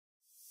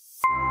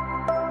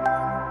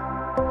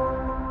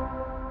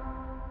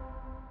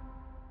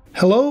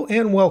Hello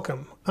and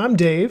welcome. I'm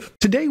Dave.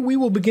 Today we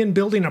will begin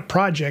building a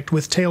project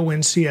with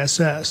Tailwind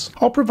CSS.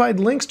 I'll provide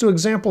links to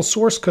example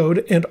source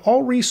code and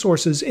all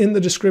resources in the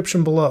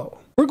description below.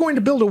 We're going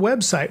to build a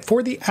website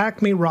for the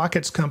Acme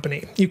Rockets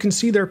Company. You can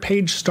see their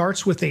page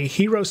starts with a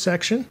hero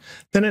section,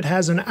 then it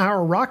has an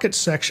Our Rockets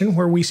section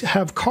where we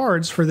have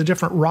cards for the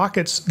different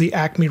rockets the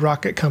Acme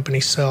Rocket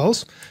Company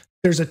sells.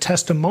 There's a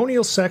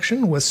testimonial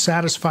section with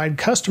satisfied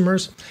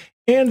customers,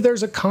 and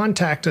there's a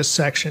contact us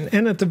section,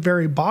 and at the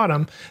very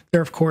bottom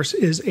there of course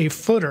is a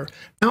footer.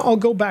 Now I'll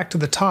go back to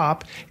the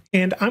top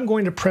and I'm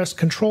going to press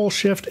Control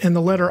Shift and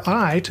the letter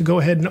I to go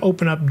ahead and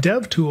open up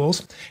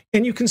DevTools,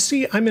 and you can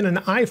see I'm in an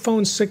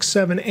iPhone 6,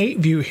 7, 8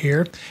 view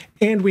here,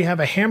 and we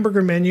have a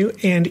hamburger menu,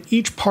 and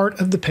each part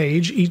of the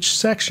page, each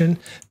section,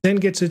 then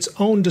gets its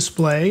own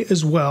display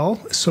as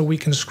well, so we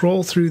can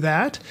scroll through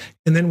that,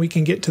 and then we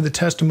can get to the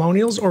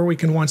testimonials, or we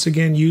can once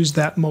again use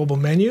that mobile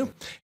menu.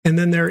 And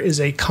then there is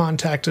a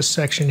contact us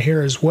section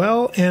here as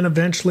well, and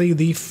eventually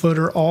the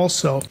footer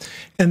also.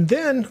 And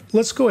then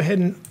let's go ahead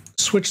and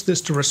switch this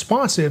to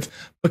responsive,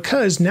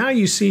 because now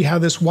you see how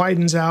this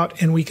widens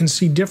out and we can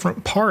see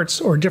different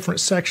parts or different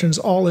sections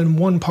all in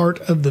one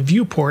part of the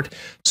viewport.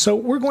 So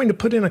we're going to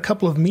put in a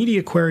couple of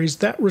media queries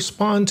that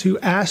respond to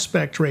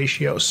aspect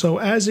ratio. So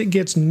as it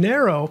gets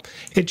narrow,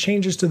 it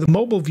changes to the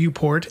mobile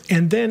viewport,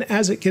 and then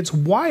as it gets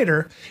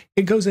wider,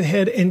 it goes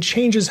ahead and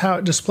changes how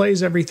it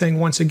displays everything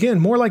once again,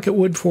 more like it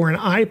would for an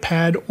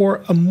iPad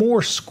or a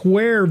more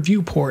square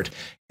viewport.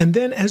 And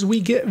then as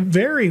we get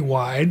very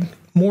wide,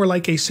 more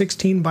like a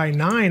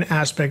 16:9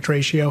 aspect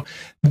ratio,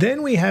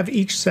 then we have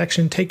each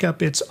section take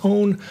up its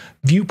own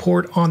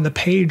viewport on the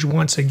page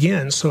once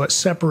again, so it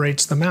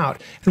separates them out.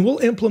 And we'll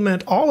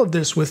implement all of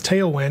this with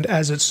Tailwind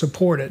as it's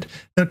supported.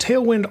 Now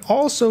Tailwind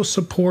also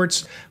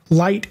supports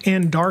light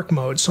and dark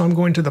mode, so I'm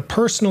going to the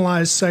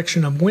personalized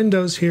section of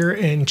Windows here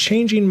and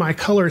changing my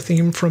color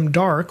theme from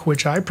dark,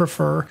 which I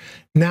prefer,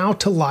 now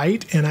to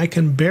light, and I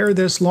can bear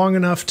this long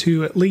enough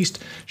to at least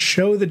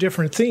show the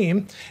different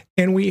theme.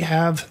 And we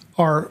have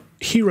our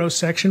hero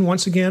section,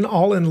 once again,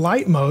 all in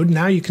light mode.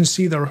 Now you can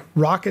see the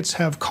rockets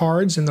have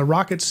cards in the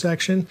rocket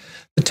section.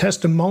 The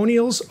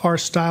testimonials are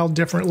styled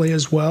differently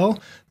as well.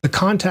 The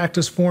contact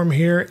us form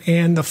here,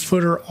 and the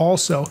footer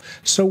also.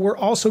 So we're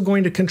also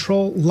going to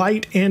control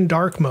light and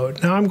dark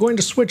mode. Now I'm going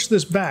to switch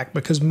this back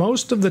because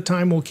most of the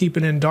time we'll keep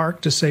it in dark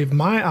to save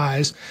my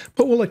eyes,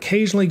 but we'll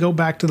occasionally go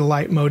back to the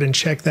light mode and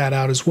check that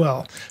out as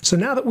well. So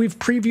now that we've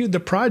previewed the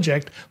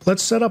project,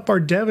 let's set up our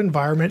dev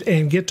environment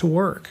and get to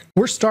work.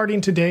 We're starting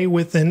today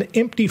with an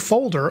empty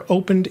folder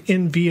opened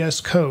in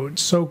VS Code.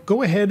 So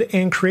go ahead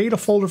and create a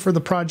folder for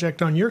the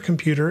project on your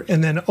computer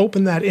and then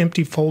open that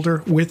empty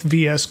folder with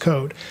VS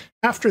Code.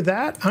 After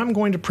that, I'm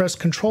going to press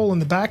Control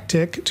and the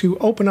backtick to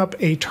open up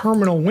a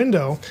terminal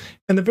window.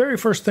 And the very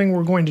first thing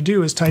we're going to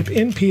do is type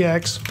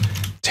npx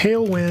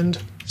tailwind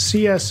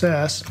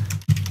css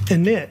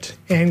init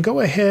and go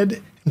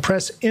ahead and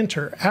press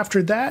enter.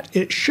 After that,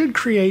 it should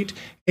create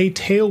a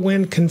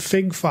Tailwind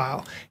config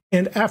file.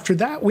 And after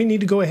that, we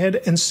need to go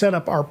ahead and set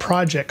up our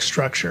project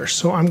structure.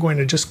 So I'm going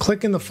to just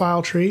click in the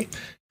file tree,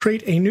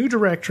 create a new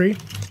directory,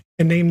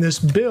 and name this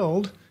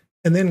build,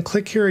 and then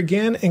click here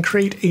again and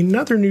create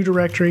another new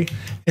directory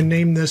and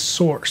name this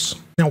source.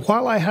 Now,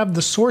 while I have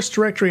the source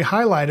directory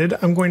highlighted,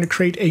 I'm going to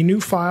create a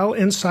new file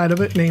inside of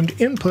it named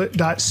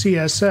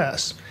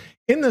input.css.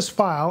 In this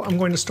file, I'm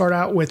going to start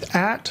out with @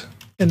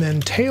 and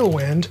then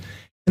Tailwind,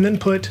 and then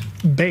put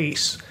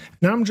base.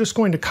 Now I'm just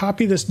going to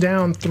copy this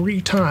down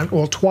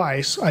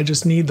twice. I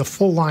just need the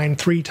full line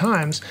 3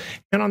 times.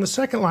 And on the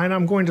second line,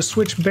 I'm going to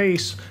switch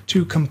base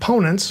to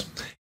components.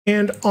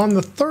 And on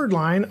the third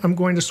line, I'm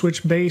going to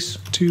switch base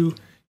to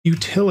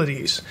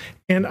utilities.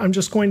 And I'm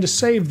just going to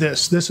save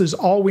this. This is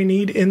all we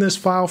need in this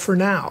file for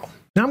now.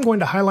 Now I'm going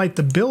to highlight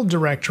the build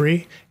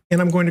directory,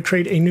 and I'm going to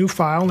create a new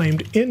file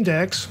named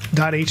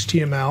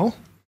index.html.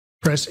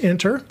 Press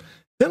enter.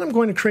 Then I'm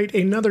going to create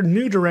another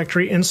new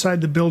directory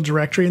inside the build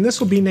directory, and this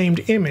will be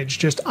named image,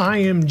 just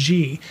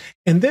img.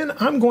 And then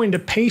I'm going to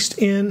paste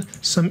in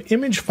some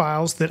image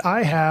files that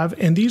I have,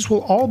 and these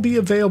will all be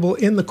available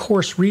in the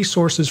course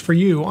resources for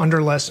you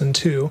under lesson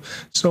 2.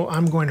 So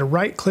I'm going to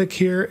right click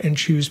here and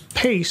choose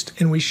paste,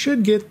 and we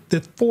should get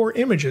the 4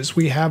 images.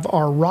 We have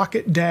our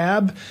rocket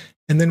dab,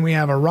 and then we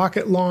have a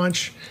rocket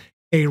launch,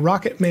 a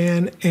rocket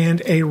man,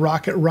 and a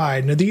rocket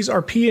ride. Now these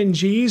are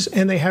PNGs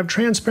and they have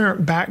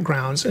transparent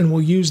backgrounds, and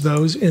we'll use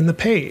those in the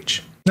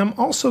page. Now I'm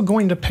also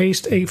going to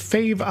paste a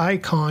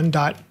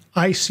favicon.ico,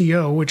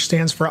 which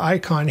stands for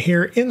icon,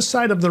 here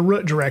inside of the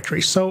root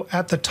directory, so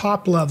at the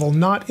top level,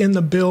 not in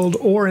the build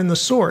or in the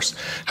source.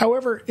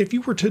 However, if you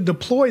were to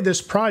deploy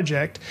this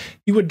project,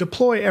 you would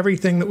deploy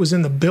everything that was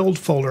in the build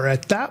folder.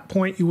 At that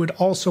point, you would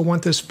also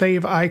want this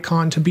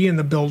favicon to be in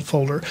the build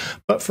folder.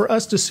 But for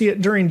us to see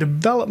it during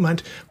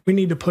development, we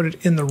need to put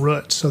it in the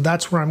root. So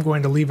that's where I'm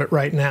going to leave it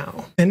right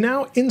now. And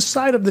now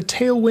inside of the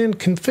Tailwind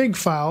config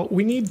file,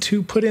 we need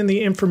to put in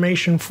the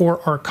information for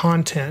our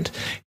content.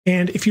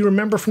 And if you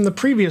remember from the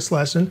previous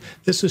lesson,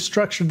 this is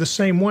structured the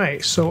same way.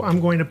 So I'm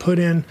going to put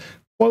in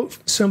quote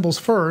symbols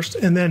first,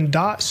 and then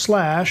dot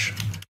slash.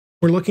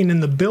 We're looking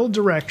in the build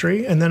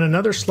directory, and then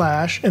another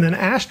slash and an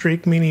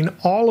asterisk, meaning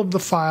all of the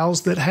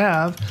files that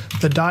have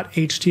the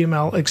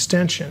 .html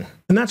extension.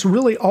 And that's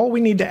really all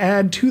we need to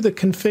add to the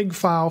config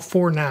file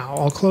for now.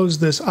 I'll close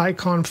this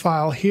icon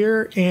file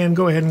here and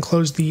go ahead and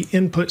close the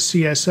input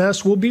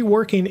CSS. We'll be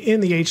working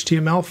in the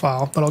HTML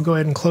file, but I'll go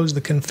ahead and close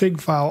the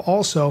config file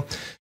also.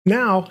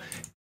 Now,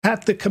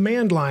 at the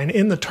command line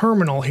in the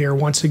terminal here,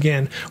 once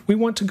again, we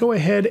want to go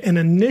ahead and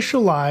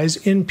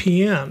initialize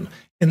npm.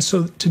 And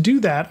so to do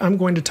that, I'm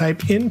going to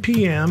type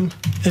npm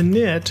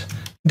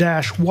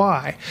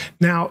init-y.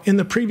 Now, in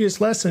the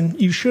previous lesson,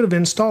 you should have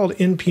installed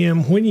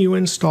npm when you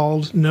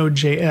installed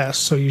Node.js.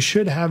 So you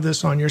should have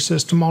this on your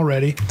system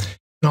already.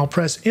 And I'll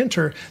press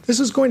enter. This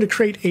is going to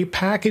create a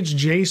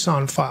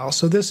package.json file.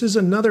 So this is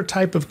another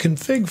type of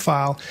config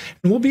file,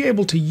 and we'll be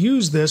able to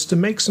use this to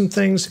make some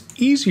things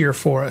easier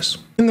for us.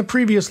 In the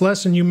previous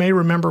lesson, you may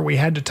remember we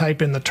had to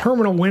type in the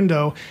terminal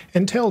window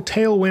and tell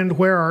Tailwind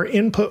where our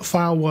input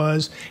file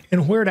was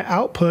and where to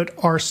output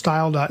our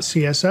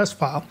style.css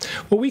file.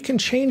 Well, we can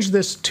change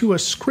this to a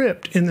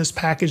script in this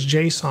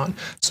package.json.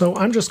 So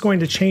I'm just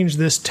going to change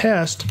this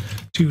test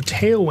to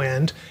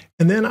Tailwind,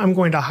 and then I'm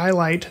going to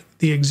highlight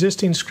the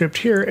existing script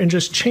here and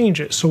just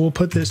change it. So we'll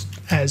put this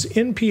as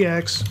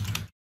npx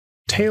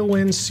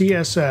Tailwind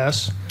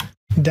CSS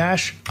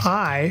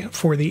 -i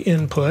for the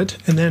input,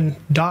 and then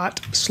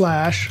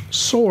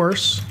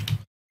 /source,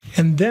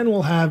 and then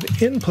we'll have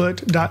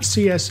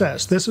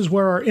input.css. This is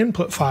where our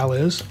input file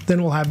is.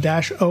 Then we'll have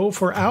 -o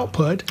for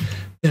output,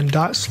 then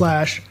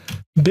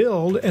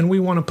 /build, and we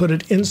want to put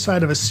it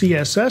inside of a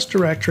CSS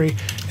directory,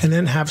 and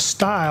then have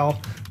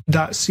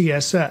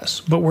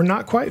style.css. But we're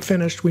not quite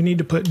finished. We need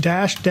to put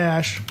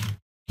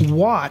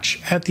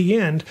 --watch at the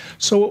end,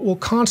 so it will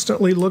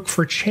constantly look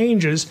for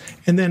changes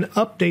and then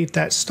update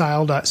that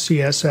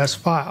style.css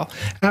file.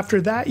 After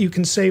that, you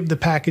can save the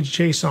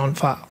package.json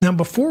file. Now,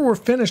 before we're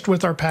finished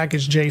with our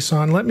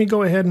package.json, let me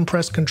go ahead and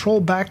press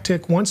Control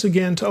backtick once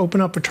again to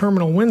open up a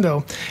terminal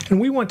window,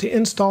 and we want to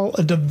install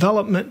a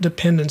development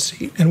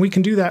dependency, and we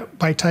can do that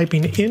by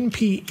typing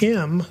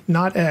npm,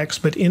 not x,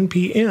 but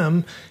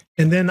npm,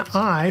 and then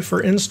I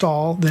for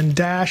install, then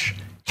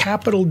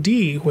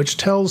 -D, which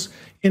tells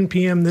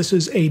npm this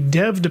is a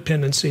dev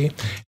dependency,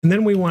 and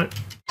then we want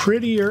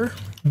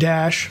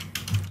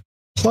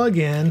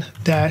prettier-plugin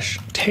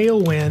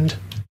Tailwind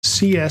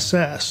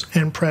CSS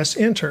and press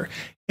enter.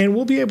 And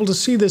we'll be able to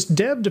see this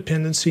dev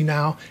dependency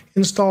now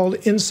installed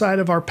inside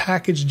of our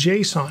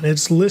package.json.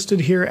 It's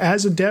listed here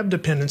as a dev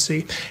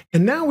dependency.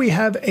 And now we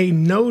have a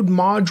node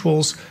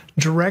modules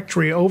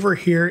directory over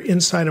here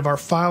inside of our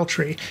file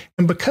tree.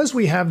 And because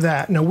we have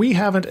that, now we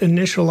haven't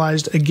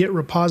initialized a Git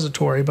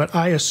repository, but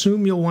I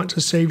assume you'll want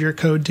to save your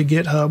code to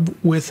GitHub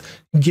with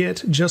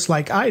Git just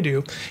like I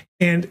do.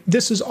 And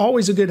this is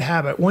always a good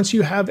habit. Once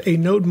you have a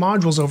node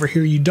modules over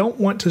here, you don't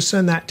want to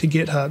send that to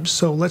GitHub.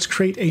 So let's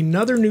create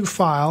another new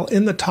file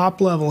in the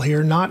top level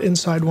here, not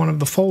inside one of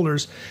the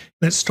folders.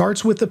 And it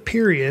starts with a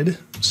period,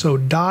 so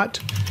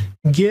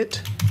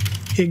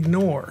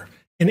 .gitignore.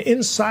 And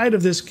inside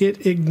of this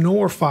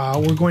gitignore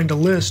file, we're going to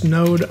list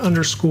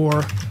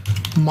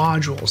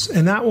node_modules.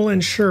 And that will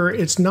ensure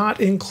it's not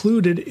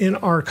included in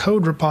our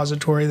code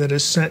repository that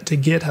is sent to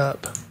GitHub.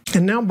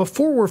 And now,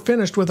 before we're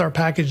finished with our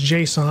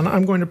package.json,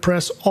 I'm going to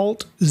press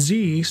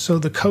Alt-Z so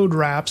the code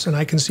wraps and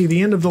I can see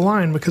the end of the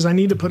line because I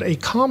need to put a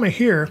comma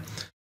here.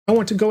 I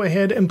want to go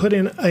ahead and put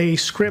in a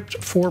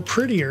script for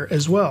prettier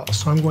as well.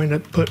 So I'm going to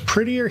put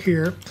prettier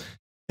here,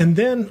 and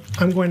then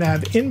I'm going to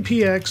have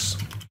npx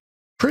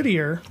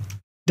prettier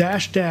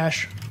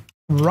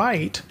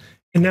 --write.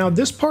 And now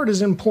this part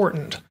is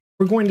important.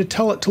 We're going to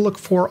tell it to look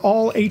for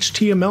all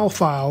HTML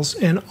files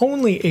and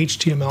only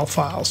HTML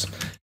files.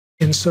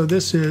 And so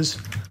this is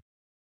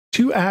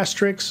 2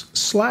 asterisks /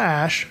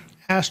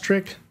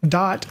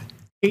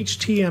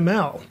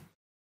 .html.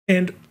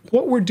 And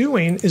what we're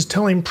doing is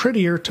telling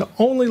Prettier to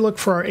only look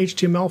for our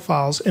HTML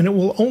files, and it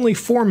will only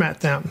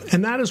format them.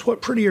 And that is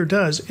what Prettier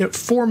does. It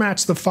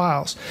formats the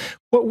files.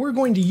 What we're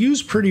going to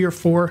use Prettier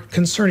for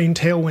concerning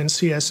Tailwind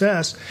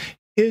CSS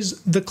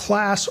is the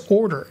class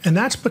order. And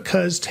that's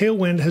because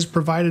Tailwind has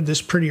provided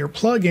this Prettier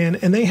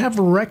plugin, and they have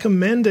a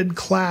recommended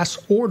class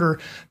order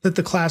that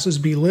the classes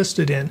be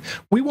listed in.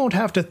 We won't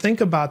have to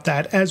think about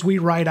that as we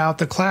write out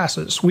the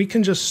classes. We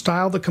can just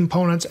style the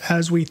components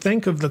as we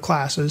think of the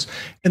classes,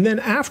 and then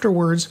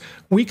afterwards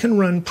we can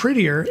run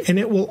Prettier and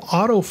it will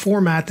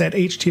auto-format that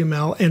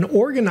HTML and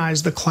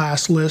organize the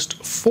class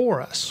list for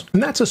us.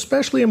 And that's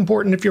especially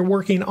important if you're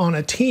working on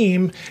a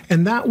team,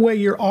 and that way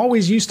you're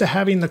always used to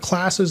having the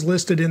classes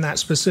listed in that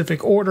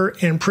specific order,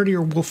 and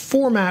Prettier will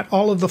format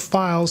all of the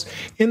files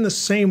in the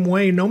same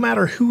way no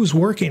matter who's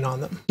working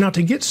on them. Now,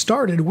 to get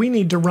started, we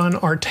need to run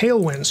our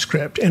Tailwind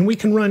script, and we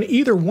can run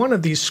either one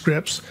of these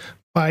scripts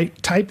by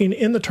typing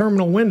in the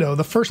terminal window.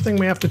 The first thing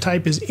we have to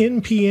type is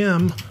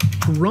npm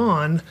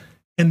run,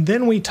 and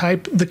then we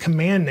type the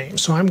command name.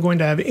 So I'm going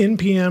to have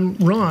npm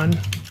run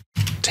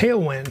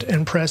Tailwind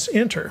and press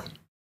enter.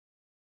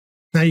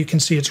 Now you can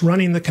see it's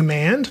running the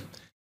command.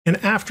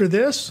 And after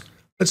this,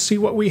 let's see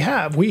what we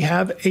have. We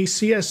have a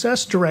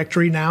CSS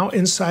directory now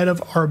inside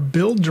of our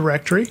build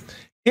directory,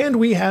 and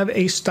we have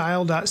a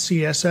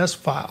style.css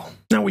file.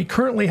 Now we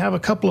currently have a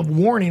couple of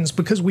warnings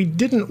because we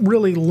didn't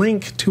really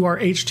link to our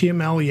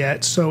HTML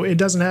yet, so it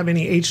doesn't have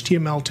any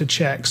HTML to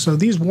check. So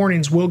these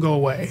warnings will go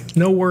away.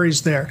 No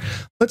worries there.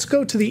 Let's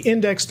go to the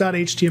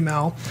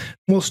index.html.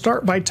 We'll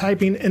start by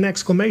typing an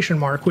exclamation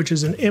mark, which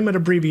is an Emmet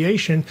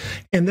abbreviation,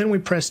 and then we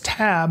press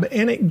tab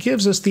and it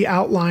gives us the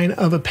outline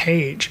of a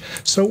page.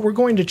 So we're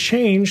going to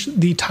change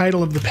the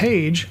title of the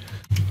page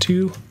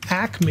to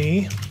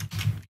Acme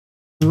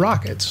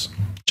Rockets.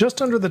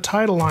 Just under the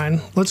title line,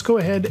 let's go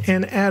ahead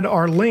and add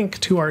our link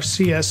to our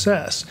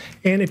CSS.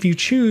 And if you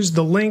choose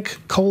the link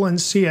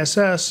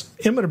 :CSS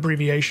Emmet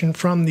abbreviation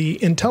from the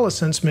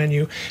IntelliSense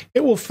menu,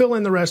 it will fill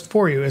in the rest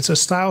for you. It's a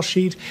style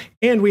sheet,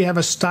 and we have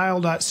a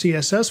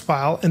style.css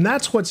file, and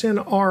that's what's in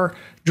our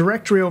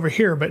directory over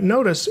here. But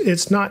notice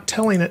it's not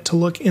telling it to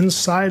look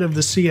inside of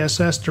the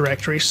CSS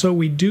directory, so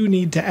we do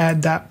need to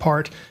add that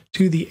part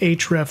to the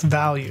href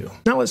value.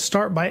 Now let's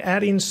start by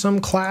adding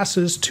some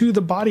classes to the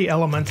body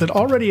element that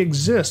already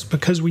exists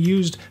because we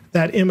used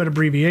that Emmet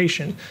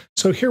abbreviation.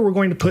 So here we're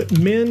going to put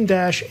min-h-screen.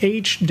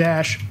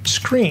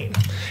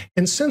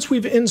 And since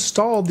we've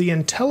installed the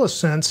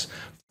IntelliSense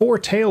for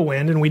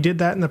Tailwind, and we did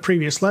that in the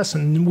previous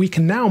lesson, we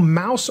can now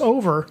mouse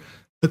over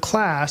the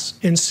class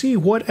and see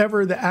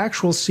whatever the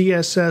actual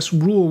CSS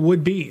rule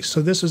would be.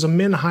 So this is a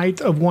min height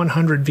of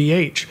 100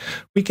 VH.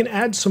 We can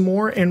add some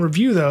more and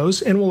review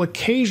those, and we'll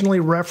occasionally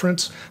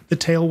reference the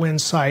Tailwind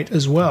site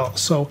as well.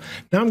 So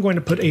now I'm going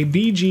to put a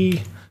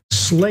BG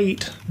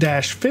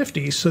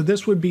slate-50. So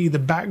this would be the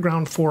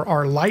background for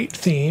our light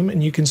theme,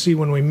 and you can see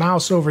when we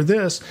mouse over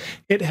this,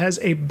 it has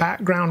a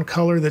background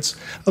color that's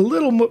a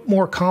little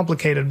more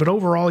complicated, but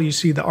overall you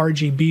see the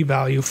RGB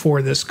value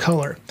for this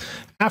color.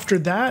 After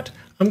that,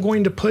 I'm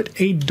going to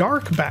put a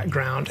dark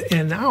background,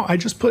 and now I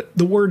just put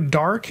the word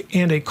dark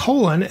and a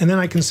colon, and then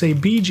I can say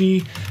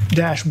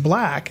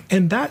BG-black,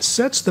 and that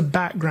sets the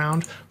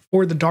background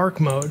for the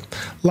dark mode.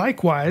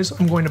 Likewise,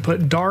 I'm going to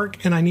put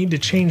dark, and I need to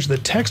change the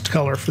text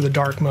color for the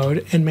dark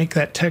mode and make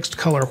that text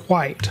color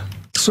white.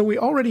 So we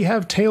already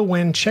have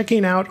Tailwind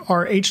checking out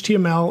our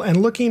HTML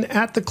and looking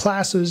at the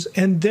classes,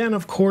 and then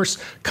of course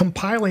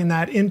compiling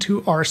that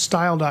into our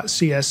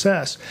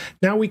style.css.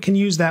 Now we can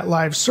use that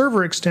live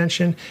server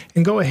extension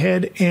and go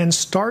ahead and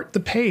start the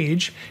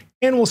page,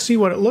 and we'll see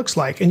what it looks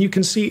like. And you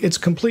can see it's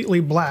completely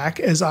black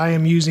as I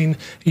am using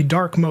a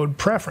dark mode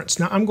preference.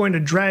 Now I'm going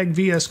to drag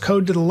VS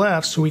Code to the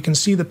left so we can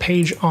see the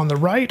page on the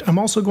right. I'm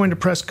also going to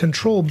press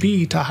Control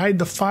B to hide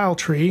the file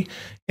tree,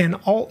 and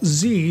Alt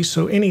Z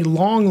so any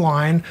long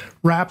line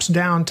wraps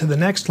down to the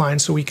next line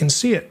so we can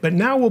see it. But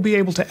now we'll be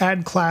able to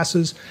add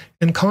classes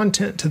and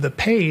content to the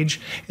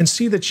page and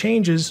see the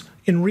changes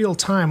in real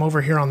time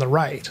over here on the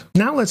right.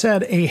 Now let's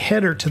add a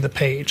header to the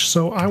page.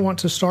 So I want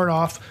to start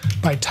off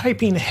by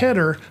typing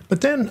header,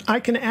 but then I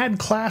can add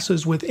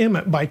classes with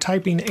Emmet by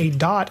typing a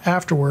dot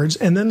afterwards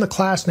and then the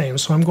class name.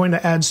 So I'm going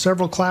to add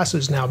several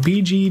classes now.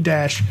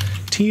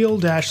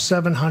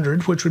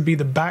 BG-teal-700, which would be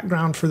the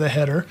background for the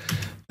header,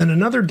 then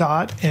another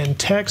dot and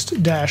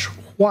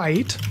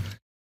text-white,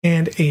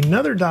 and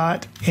another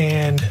dot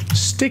and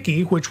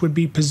sticky, which would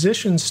be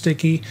position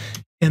sticky,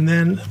 and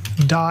then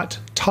dot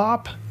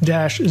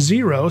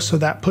top-0, so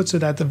that puts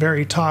it at the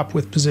very top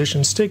with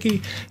position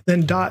sticky,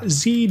 then dot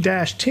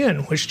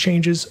z-10, which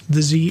changes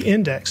the z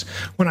index.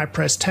 When I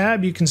press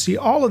tab, you can see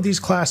all of these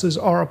classes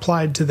are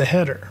applied to the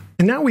header.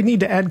 And now we need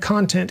to add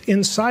content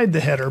inside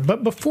the header,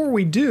 but before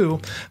we do,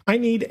 I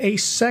need a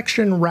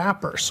section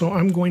wrapper, so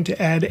I'm going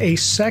to add a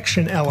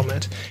section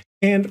element.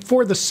 And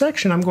for the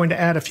section, I'm going to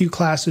add a few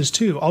classes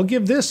too. I'll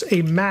give this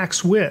a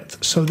max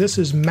width, so this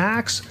is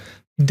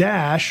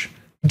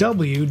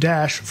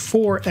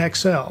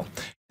max-w-4xl.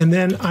 And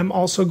then I'm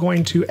also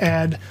going to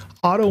add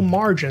auto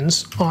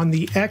margins on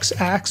the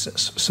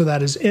x-axis, so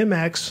that is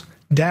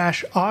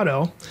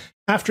mx-auto.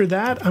 After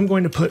that, I'm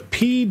going to put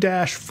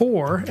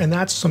P-4, and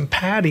that's some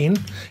padding.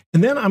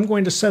 And then I'm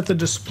going to set the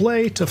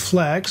display to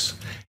flex,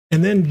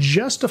 and then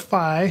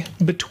justify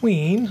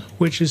between,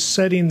 which is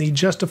setting the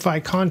justify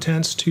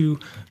contents to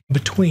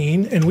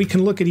between. And we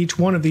can look at each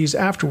one of these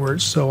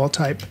afterwards. So I'll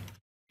type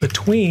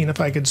between if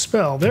I could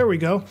spell. There we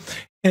go.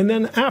 And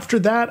then after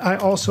that, I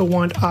also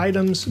want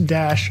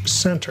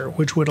items-center,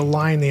 which would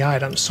align the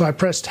items. So I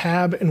press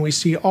tab and we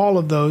see all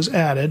of those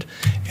added,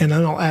 and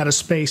then I'll add a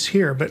space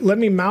here. But let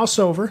me mouse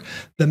over.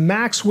 The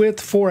max width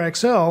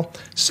 4XL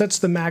sets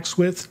the max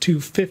width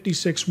to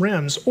 56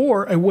 rems,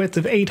 or a width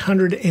of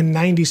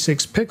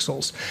 896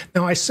 pixels.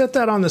 Now I set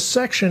that on the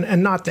section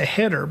and not the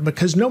header,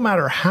 because no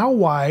matter how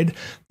wide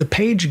the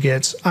page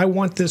gets, I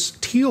want this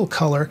teal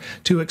color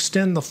to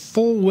extend the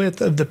full width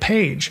of the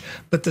page.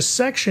 But the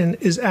section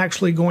is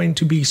actually going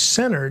to be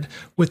centered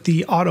with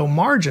the auto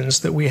margins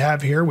that we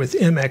have here with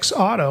MX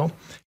Auto,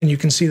 and you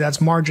can see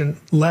that's margin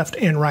left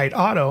and right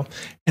auto,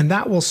 and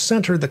that will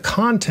center the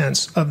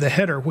contents of the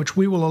header, which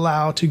we will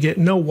allow to get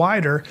no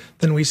wider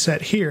than we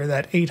set here,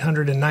 that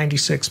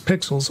 896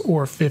 pixels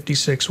or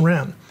 56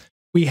 rem.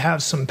 We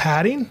have some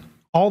padding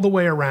all the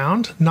way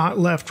around, not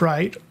left,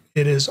 right.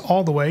 It is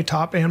all the way,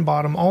 top and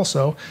bottom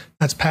also.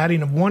 That's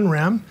padding of 1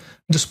 rem.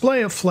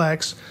 Display of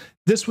flex.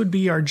 This would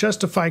be our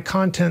justify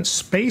content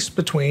space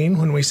between,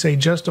 when we say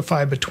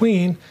justify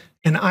between,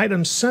 and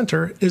item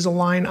center is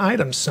align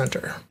item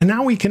center. And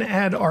now we can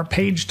add our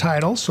page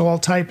title. So I'll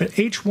type in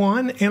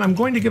H1, and I'm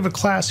going to give a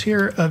class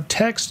here of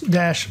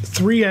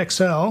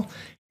text-3XL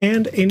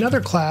and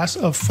another class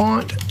of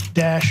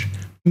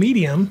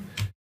font-medium.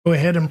 Go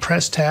ahead and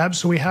press tab.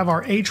 So we have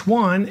our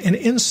H1, and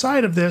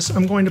inside of this,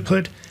 I'm going to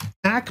put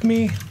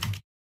Acme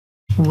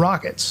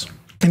Rockets.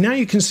 And now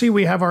you can see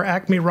we have our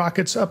Acme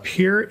Rockets up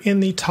here in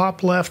the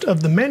top left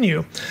of the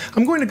menu.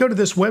 I'm going to go to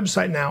this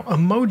website now,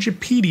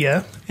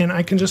 Emojipedia, and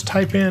I can just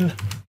type in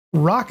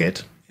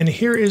rocket, and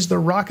here is the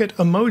rocket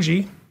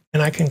emoji,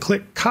 and I can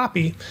click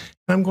copy,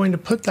 and I'm going to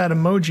put that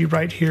emoji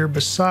right here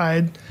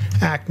beside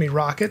Acme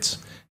Rockets.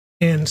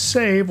 And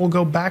save. We'll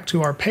go back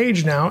to our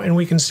page now, and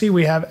we can see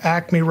we have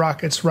Acme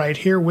Rockets right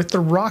here with the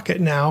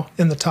rocket now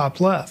in the top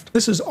left.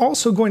 This is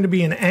also going to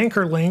be an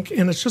anchor link,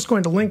 and it's just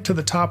going to link to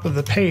the top of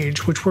the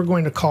page, which we're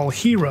going to call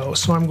hero.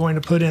 So I'm going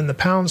to put in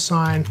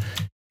the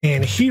 #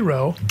 and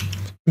hero,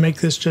 make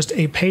this just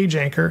a page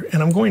anchor,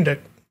 and I'm going to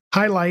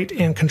highlight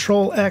and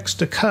Control X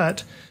to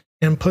cut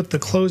and put the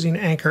closing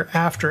anchor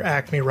after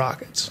Acme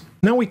Rockets.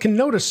 Now we can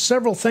notice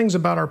several things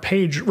about our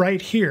page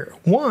right here.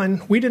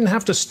 One, we didn't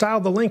have to style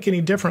the link any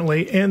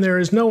differently, and there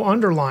is no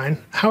underline.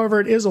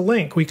 However, it is a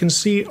link. We can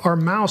see our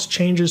mouse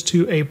changes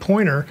to a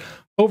pointer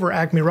over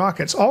Acme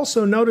Rockets.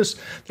 Also notice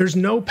there's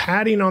no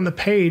padding on the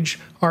page.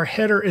 Our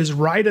header is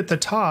right at the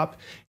top,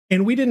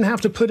 and we didn't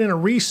have to put in a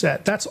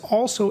reset. That's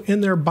also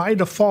in there by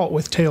default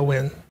with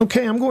Tailwind.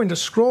 Okay, I'm going to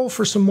scroll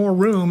for some more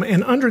room,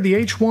 and under the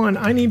H1,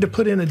 I need to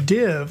put in a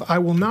div. I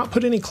will not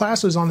put any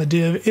classes on the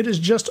div. It is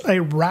just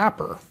a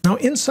wrapper. Now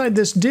inside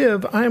this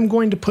div, I am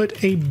going to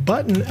put a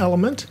button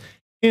element,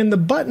 and the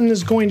button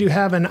is going to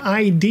have an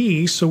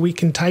ID, so we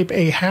can type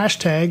a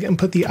hashtag and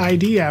put the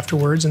ID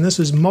afterwards, and this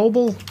is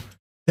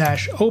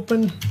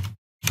mobile-open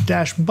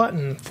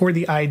 -button for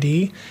the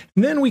ID.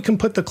 And then we can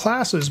put the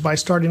classes by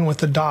starting with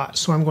the dot.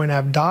 So I'm going to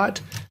have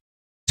dot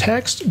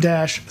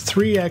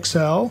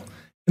text-3XL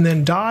and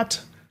then dot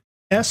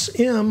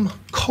SM :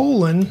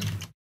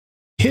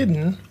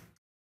 hidden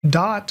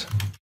dot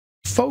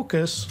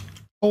focus :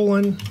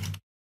 outline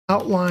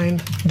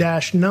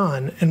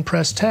 -none and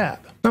press tab.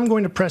 I'm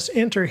going to press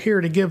enter here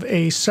to give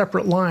a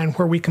separate line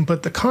where we can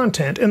put the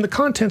content, and the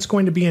content's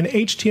going to be an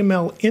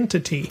HTML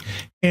entity,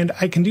 and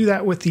I can do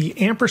that with the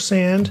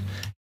ampersand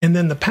and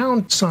then the #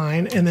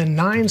 and then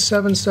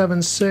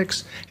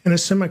 9776 and a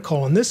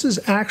semicolon. This is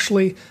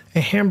actually a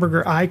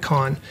hamburger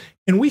icon,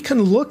 and we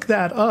can look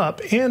that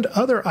up and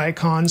other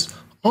icons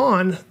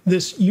on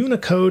this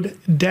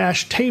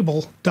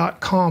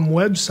unicode-table.com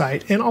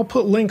website, and I'll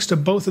put links to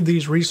both of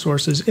these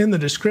resources in the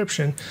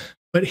description.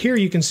 But here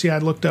you can see I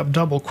looked up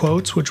double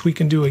quotes, which we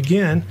can do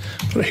again.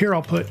 But here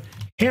I'll put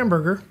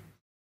hamburger,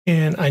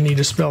 and I need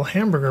to spell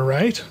hamburger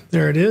right.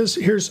 There it is.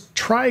 Here's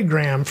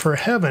trigram for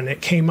heaven.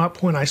 It came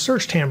up when I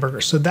searched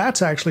hamburger, so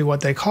that's actually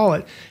what they call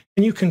it.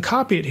 And you can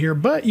copy it here,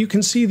 but you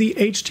can see the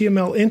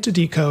HTML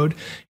entity code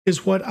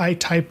is what I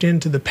typed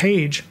into the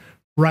page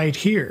right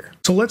here.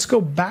 So let's go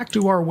back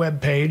to our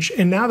web page,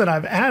 and now that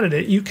I've added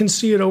it, you can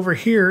see it over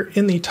here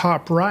in the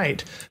top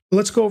right.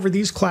 Let's go over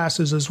these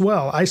classes as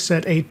well. I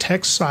set a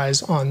text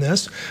size on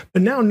this,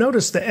 but now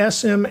notice the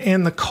SM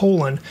and the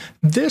colon.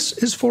 This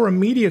is for a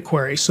media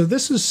query. So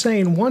this is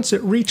saying once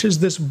it reaches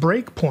this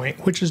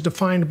breakpoint, which is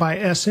defined by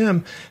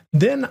SM,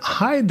 then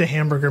hide the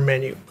hamburger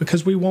menu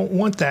because we won't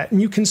want that.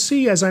 And you can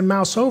see as I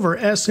mouse over,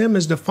 SM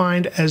is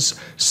defined as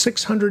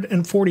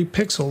 640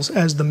 pixels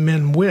as the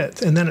min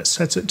width, and then it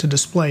sets it to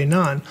display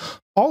none.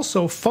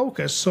 Also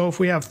focus, so if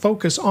we have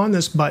focus on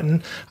this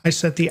button, I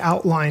set the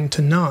outline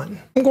to none.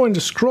 I'm going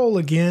to scroll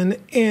again,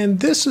 and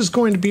this is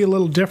going to be a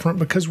little different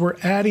because we're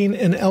adding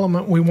an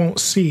element we won't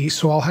see,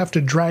 so I'll have to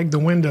drag the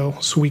window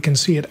so we can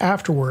see it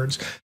afterwards.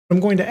 I'm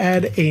going to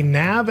add a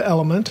nav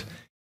element,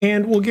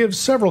 and we'll give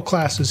several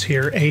classes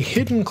here. A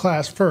hidden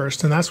class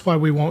first, and that's why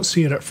we won't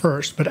see it at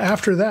first, but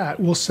after that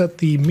we'll set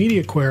the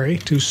media query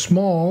to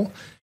small,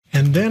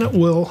 and then it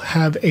will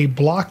have a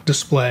block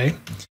display.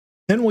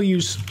 Then we'll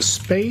use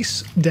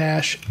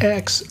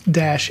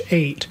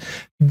space-x-8.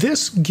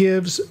 This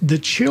gives the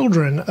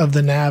children of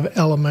the nav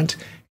element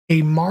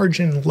a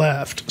margin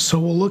left. So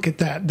we'll look at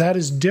that. That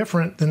is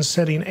different than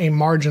setting a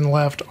margin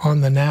left on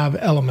the nav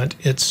element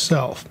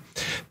itself.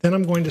 Then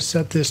I'm going to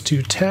set this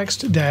to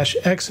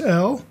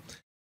text-XL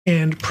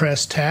and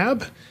press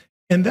tab.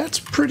 And that's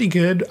pretty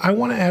good. I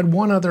want to add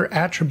one other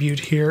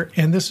attribute here,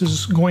 and this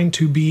is going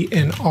to be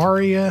an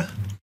aria-label.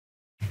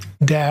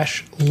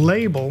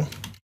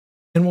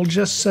 And we'll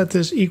just set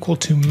this equal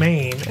to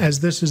main, as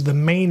this is the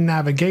main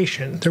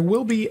navigation. There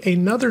will be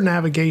another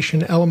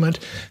navigation element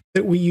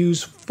that we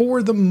use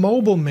for the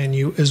mobile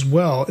menu as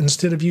well,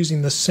 instead of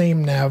using the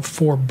same nav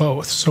for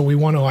both. So we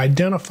want to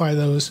identify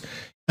those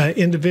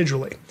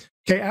individually.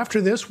 Okay, after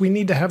this, we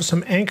need to have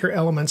some anchor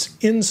elements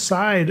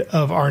inside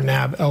of our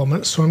nav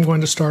element. So I'm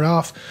going to start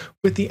off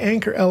with the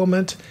anchor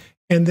element,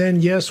 and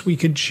then yes, we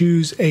could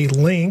choose a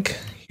link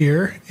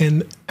here.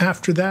 And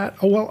after that,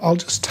 oh well, I'll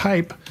just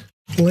type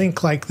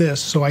link like this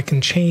so I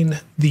can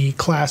chain the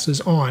classes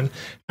on.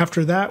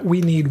 After that,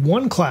 we need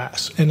one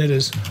class, and it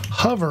is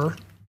hover,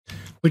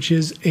 which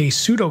is a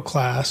pseudo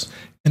class,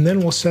 and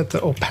then we'll set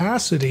the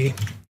opacity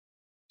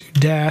to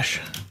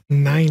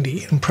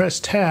 -90 and press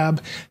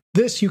tab.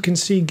 This, you can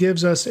see,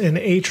 gives us an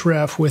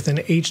href with an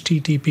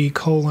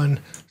http://.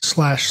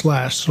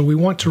 So we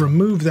want to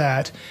remove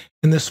that.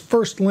 And this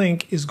first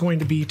link is going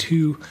to be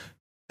to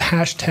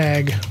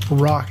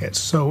 #rockets.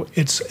 So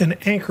it's an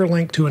anchor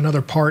link to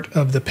another part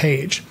of the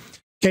page.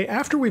 Okay,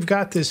 after we've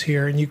got this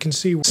here, and you can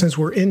see since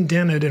we're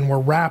indented and we're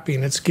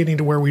wrapping, it's getting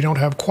to where we don't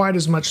have quite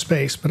as much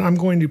space, but I'm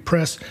going to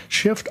press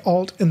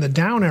Shift-Alt and the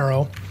down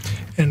arrow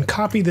and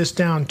copy this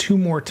down 2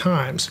 more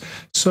times.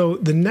 So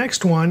the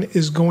next one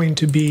is going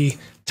to be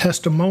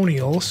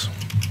testimonials,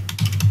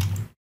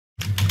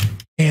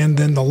 and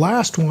then the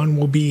last one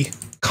will be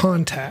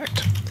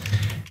contact.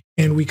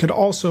 And we could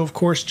also, of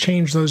course,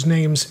 change those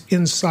names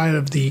inside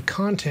of the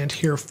content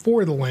here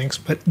for the links,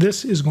 but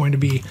this is going to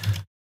be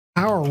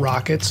our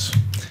rockets,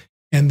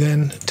 and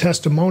then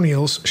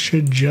testimonials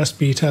should just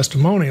be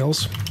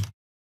testimonials.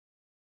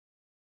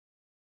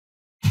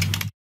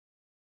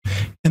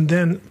 And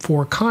then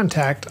for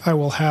contact, I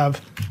will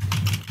have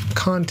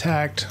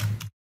contact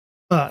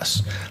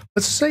us.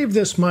 Let's save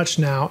this much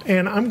now,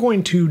 and I'm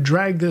going to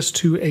drag this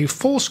to a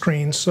full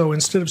screen, so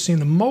instead of seeing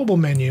the mobile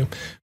menu,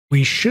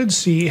 we should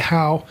see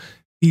how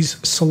these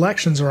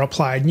selections are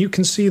applied. And you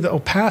can see the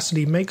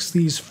opacity makes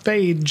these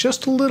fade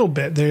just a little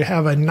bit. They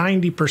have a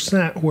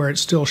 90% where it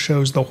still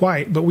shows the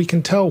white, but we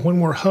can tell when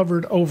we're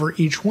hovered over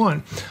each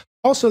one.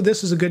 Also,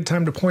 this is a good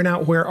time to point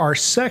out where our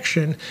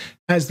section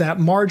has that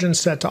margin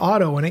set to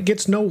auto, and it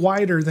gets no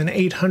wider than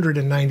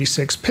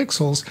 896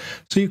 pixels.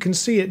 So you can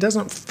see it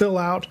doesn't fill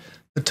out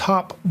the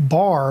top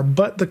bar,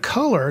 but the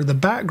color, the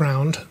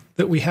background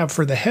that we have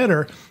for the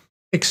header,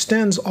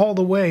 extends all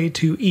the way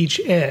to each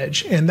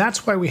edge. And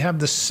that's why we have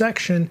the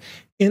section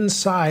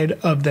inside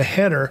of the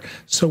header,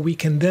 so we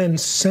can then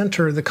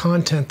center the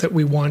content that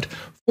we want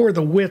for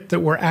the width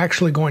that we're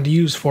actually going to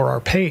use for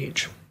our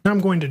page. Now I'm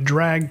going to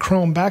drag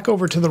Chrome back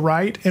over to the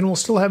right, and we'll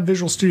still have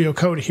Visual Studio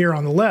Code here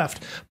on the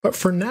left, but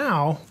for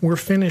now we're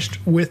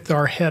finished with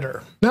our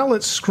header. Now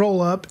let's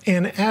scroll up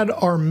and add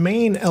our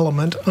main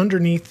element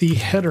underneath the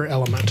header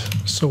element.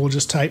 So we'll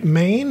just type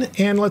main,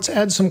 and let's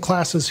add some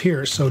classes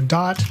here. So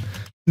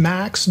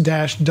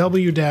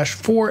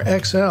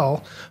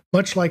 .max-w-4xl,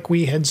 much like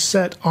we had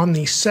set on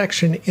the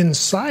section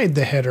inside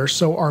the header,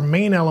 so our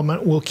main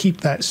element will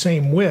keep that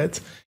same width.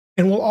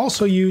 And we'll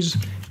also use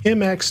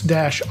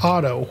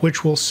mx-auto,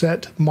 which will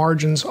set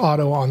margins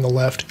auto on the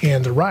left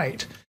and the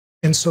right.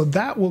 And so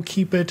that will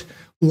keep it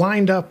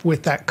lined up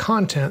with that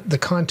content, the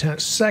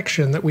content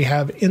section that we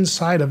have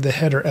inside of the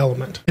header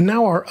element. And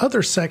now our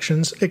other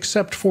sections,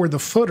 except for the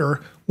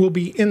footer, will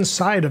be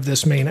inside of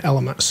this main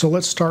element. So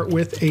let's start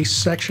with a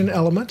section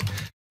element.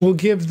 We'll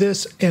give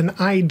this an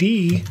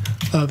ID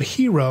of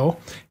hero,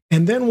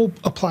 and then we'll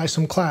apply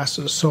some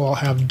classes. So I'll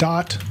have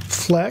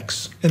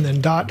 .flex and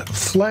then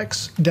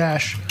 .flex-column,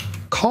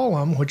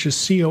 which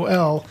is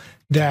COL-reverse.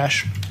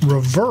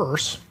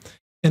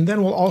 And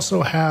then we'll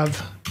also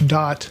have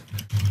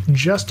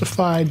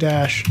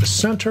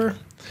 .justify-center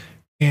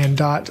and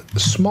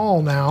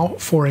 .small now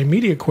for a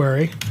media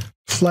query,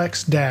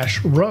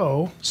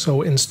 flex-row,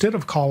 so instead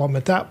of column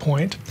at that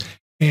point.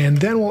 And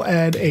then we'll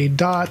add a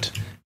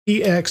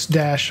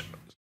 .ex-6,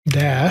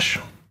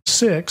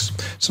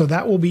 so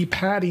that will be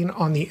padding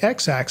on the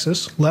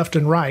x-axis, left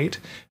and right,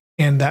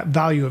 and that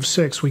value of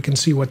 6, we can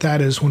see what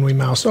that is when we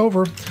mouse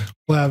over.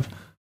 We'll have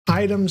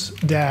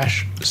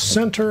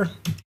items-center.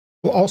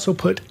 We'll also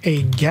put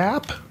a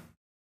gap,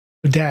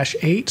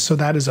 -8, so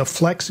that is a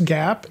flex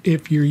gap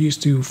if you're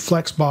used to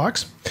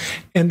Flexbox.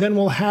 And then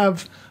we'll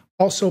have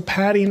also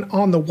padding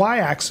on the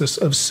y-axis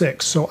of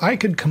 6. So I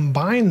could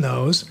combine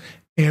those,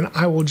 and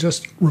I will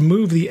just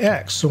remove the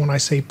x. So when I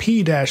say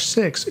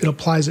P-6, it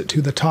applies it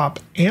to the top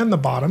and the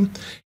bottom.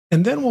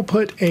 And then we'll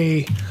put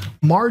a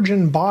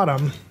margin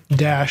bottom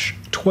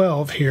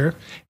 -12 here,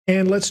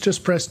 and let's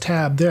just press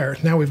tab there.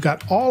 Now we've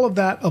got all of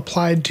that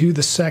applied to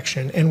the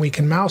section, and we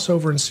can mouse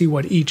over and see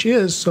what each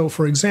is. So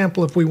for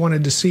example, if we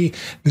wanted to see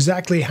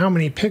exactly how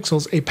many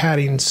pixels a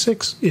padding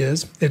 6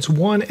 is, it's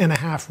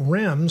 1.5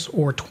 rems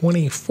or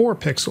 24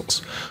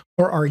 pixels.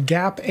 Or our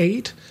gap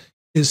 8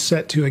 is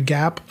set to a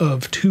gap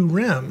of 2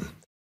 rem.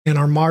 And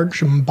our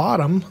margin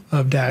bottom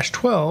of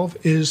 -12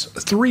 is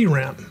 3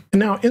 rem. And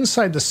now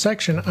inside the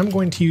section, I'm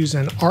going to use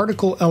an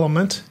article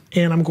element,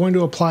 and I'm going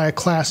to apply a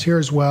class here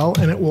as well,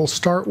 and it will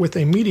start with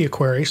a media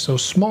query, so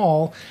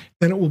small,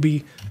 then it will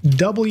be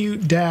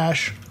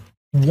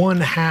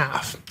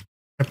W-1/2.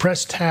 I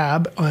pressed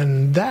tab,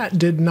 and that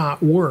did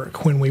not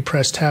work when we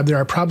pressed tab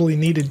there. I probably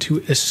needed to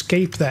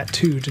escape that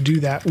too to do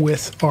that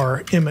with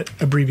our Emmet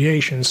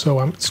abbreviation, so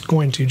I'm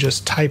going to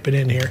just type it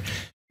in here.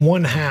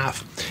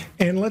 1/2.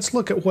 And let's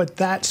look at what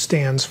that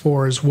stands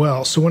for as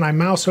well. So when I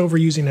mouse over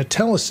using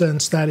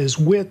IntelliSense, that is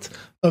width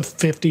of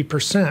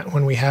 50%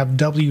 when we have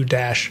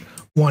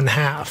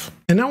W-1/2.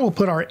 And now we'll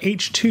put our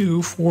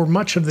H2 for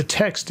much of the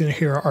text in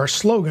here, our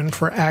slogan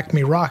for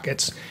Acme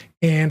Rockets.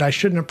 And I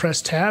shouldn't have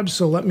pressed tab,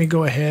 so let me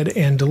go ahead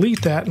and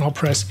delete that, and I'll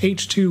press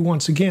H2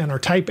 once again, or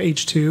type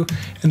H2,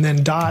 and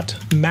then dot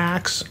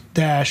max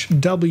dash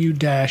W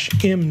dash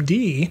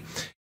MD,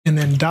 and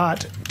then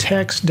dot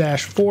text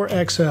dash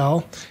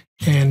 4XL,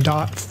 and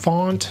dot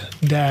font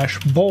dash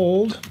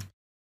bold,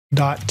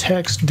 dot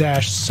text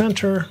dash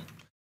center,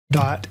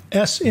 dot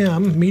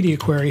SM, media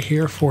query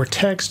here for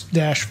text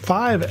dash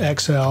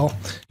 5XL,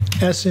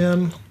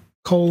 SM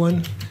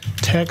colon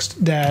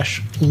text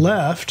dash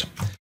left.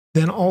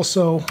 Then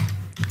also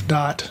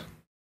dot,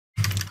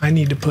 I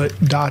need to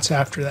put dots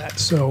after that.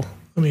 So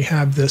let me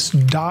have this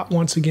dot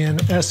once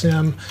again,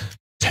 SM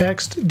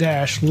text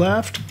dash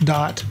left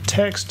dot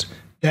text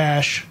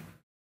dash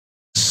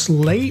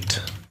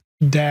slate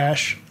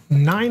dash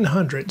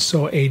 900.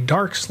 So a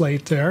dark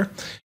slate there.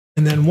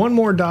 And then one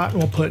more dot, and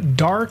we'll put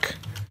dark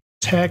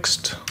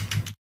text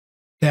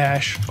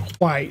dash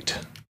white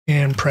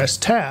and press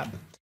tab.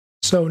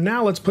 So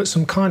now let's put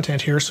some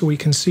content here so we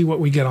can see what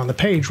we get on the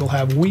page. We'll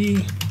have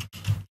 "We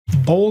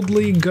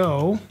boldly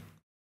go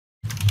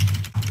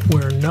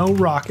where no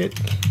rocket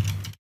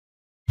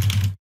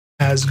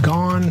has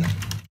gone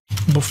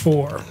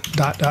before, ...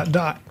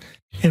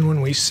 And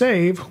when we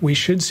save, we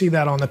should see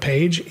that on the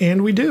page,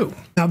 and we do.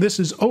 Now this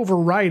is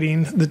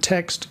overwriting the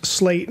text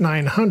slate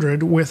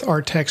 900 with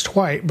our text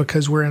white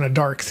because we're in a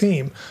dark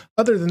theme.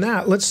 Other than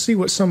that, let's see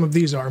what some of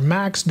these are.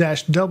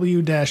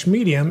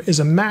 Max-W-medium is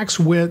a max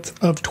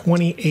width of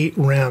 28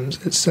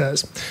 rems, it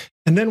says.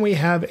 And then we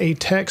have a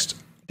text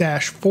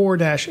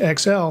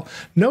 -4-XL.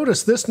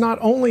 Notice this not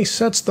only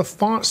sets the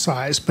font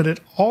size, but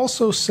it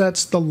also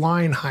sets the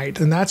line height,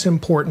 and that's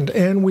important,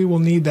 and we will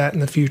need that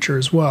in the future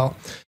as well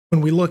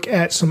when we look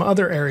at some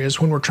other areas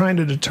when we're trying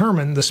to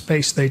determine the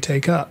space they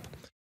take up.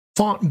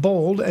 Font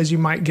bold, as you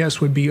might guess,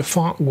 would be a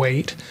font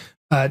weight.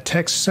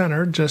 Text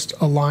center just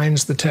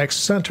aligns the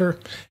text center.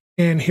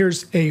 And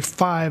here's a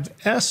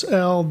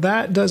 5SL.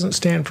 That doesn't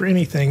stand for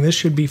anything. This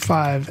should be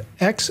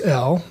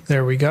 5XL.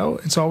 There we go.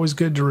 It's always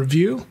good to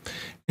review.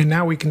 And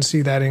now we can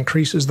see that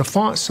increases the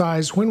font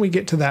size. When we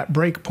get to that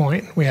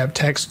breakpoint, we have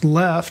text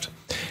left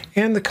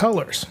and the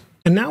colors.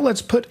 And now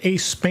let's put a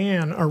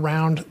span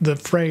around the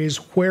phrase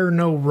 "where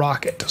no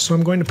rocket." So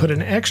I'm going to put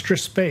an extra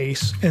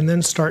space and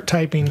then start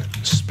typing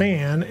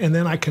span, and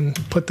then I can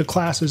put the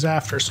classes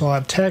after. So I'll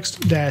have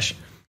text dash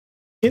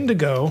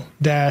indigo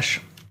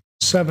dash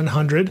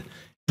 700,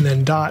 and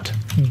then dot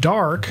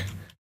dark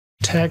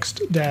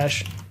text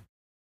dash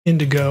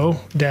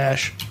indigo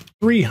dash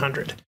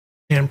 300,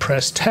 and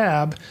press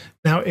tab.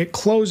 Now it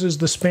closes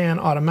the span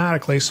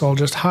automatically, so I'll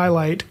just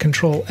highlight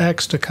Control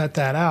X to cut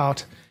that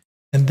out,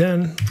 and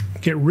then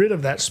get rid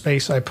of that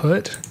space I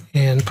put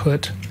and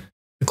put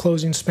the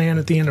closing span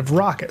at the end of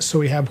rocket. So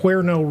we have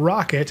 "where no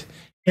rocket,"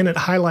 and it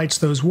highlights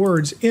those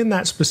words in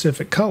that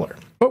specific color.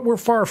 But we're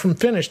far from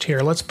finished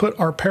here. Let's put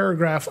our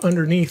paragraph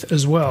underneath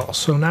as well.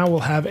 So now we'll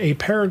have a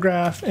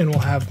paragraph, and we'll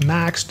have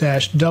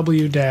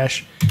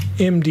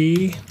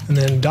max-W-MD, and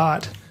then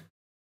dot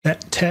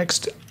that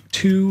text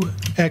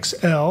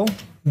 2XL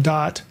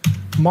dot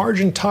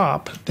margin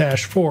top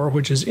 -4,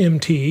 which is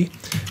MT,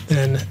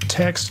 then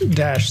text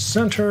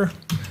 -center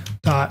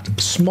dot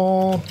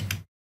small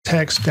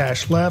text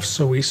 -left,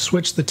 so we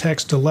switch the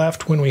text to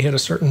left when we hit a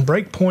certain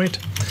breakpoint.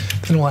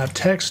 Then we'll have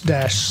text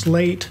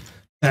 -slate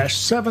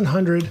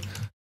 -700,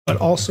 but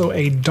also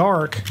a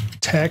dark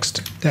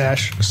text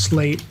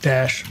 -slate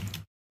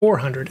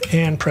 -400,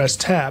 and press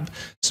tab.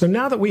 So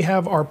now that we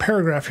have our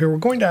paragraph here, we're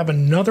going to have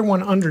another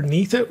one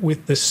underneath it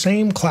with the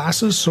same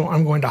classes. So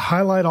I'm going to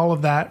highlight all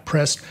of that,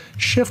 press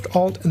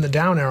Shift-Alt and the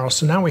down arrow.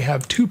 So now we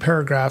have two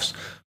paragraphs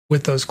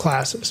with those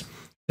classes.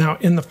 Now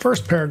in the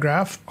first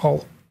paragraph,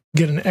 I'll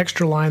get an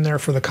extra line there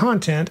for the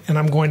content, and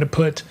I'm going to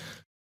put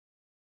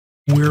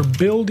 "we're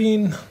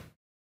building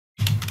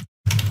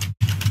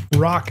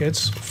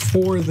rockets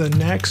for the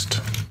next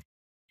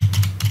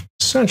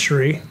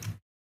century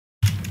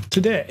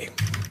today."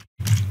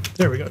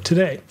 There we go,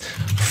 today.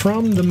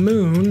 "From the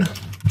moon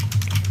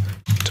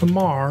to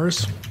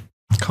Mars,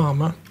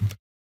 comma,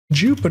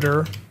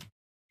 Jupiter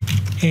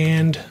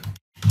and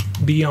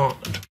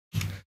beyond."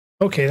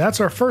 Okay, that's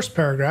our first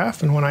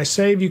paragraph, and when I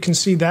save, you can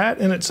see that,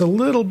 and it's a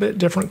little bit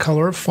different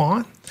color of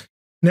font.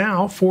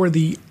 Now, for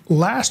the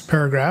last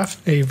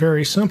paragraph, a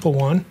very simple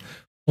one,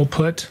 we'll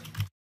put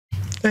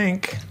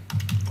 "think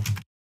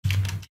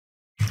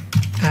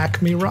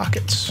Acme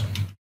Rockets"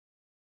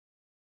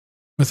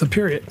 with a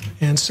period,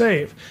 and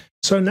save.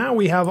 So now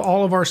we have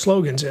all of our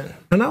slogans in.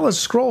 And now let's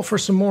scroll for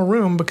some more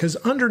room, because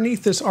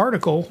underneath this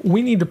article,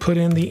 we need to put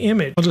in the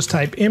image. I'll just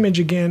type image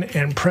again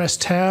and press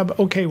tab.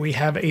 Okay, we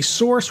have a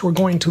source. We're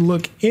going to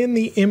look in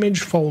the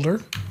image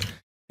folder,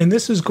 and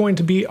this is going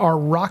to be our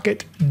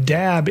rocket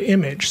dab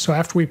image. So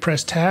after we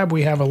press tab,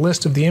 we have a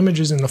list of the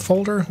images in the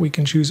folder. We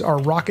can choose our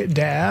rocket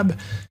dab,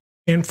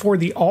 And for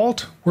the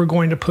alt, we're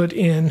going to put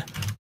in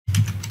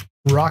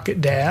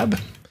rocket dab.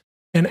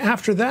 And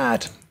after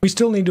that, we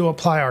still need to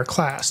apply our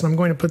class. And I'm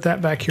going to put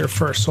that back here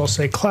first. So I'll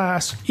say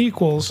class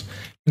equals,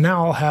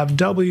 now I'll have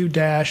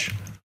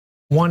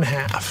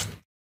w-1/2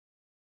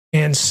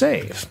 and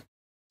save.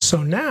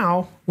 So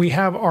now we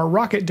have our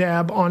rocket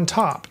dab on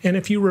top. And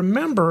if you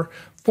remember,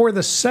 for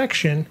the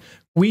section,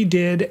 we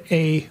did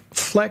a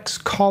flex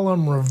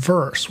column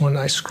reverse. When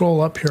I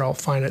scroll up here, I'll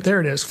find it.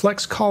 There it is,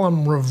 flex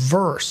column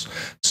reverse.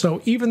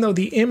 So even though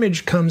the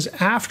image comes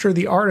after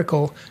the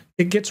article,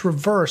 it gets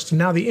reversed.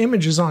 Now the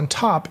image is on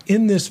top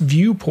in this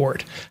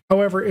viewport.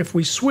 However, if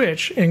we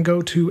switch and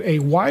go to a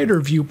wider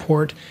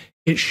viewport,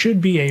 it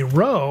should be a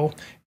row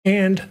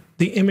and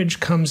the image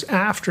comes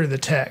after the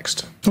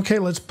text. Okay,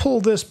 let's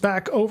pull this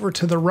back over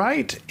to the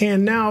right,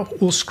 and now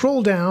we'll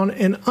scroll down,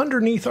 and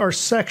underneath our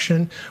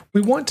section, we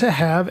want to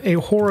have a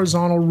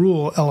horizontal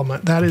rule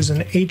element. That is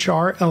an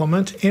HR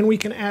element, and we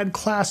can add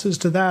classes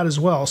to that as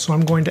well. So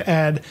I'm going to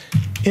add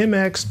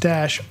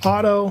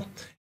mx-auto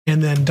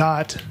and then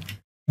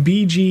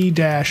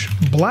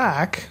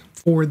 .bg-black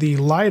for the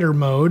lighter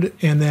mode,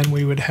 and then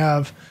we would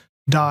have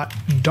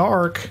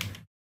 .dark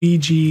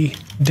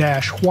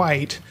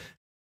bg-white.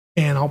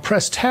 And I'll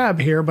press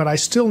tab here, but I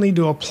still need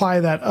to apply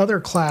that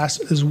other class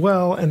as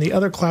well. And the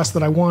other class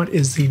that I want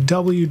is the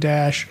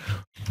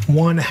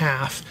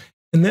w-1/2.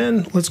 And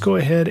then let's go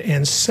ahead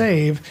and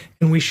save.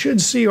 And we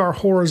should see our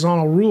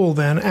horizontal rule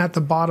then at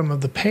the bottom of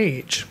the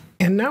page.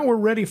 And now we're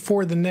ready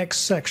for the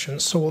next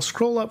section. So we'll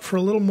scroll up for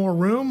a little more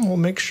room. We'll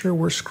make sure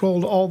we're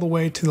scrolled all the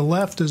way to the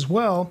left as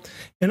well.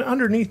 And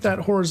underneath that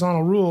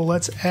horizontal rule,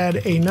 let's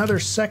add another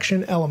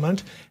section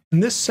element.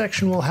 And this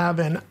section will have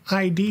an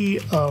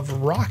ID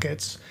of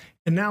rockets.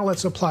 And now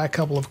let's apply a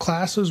couple of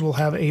classes. We'll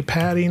have a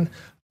padding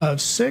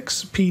of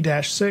 6,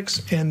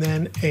 P-6, and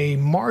then a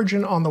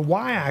margin on the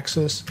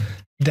y-axis,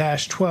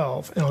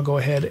 -12. And I'll go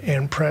ahead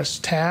and press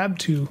tab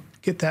to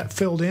get that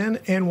filled in,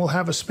 and we'll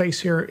have a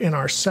space here in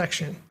our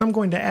section. I'm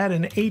going to add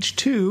an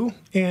H2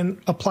 and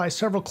apply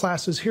several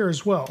classes here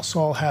as well.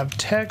 So I'll have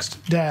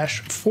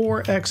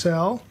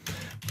text-4XL,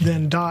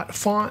 then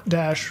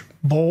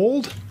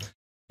 .font-bold,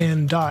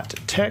 and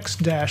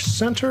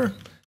 .text-center,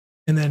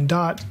 and then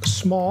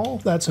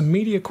 .small, that's a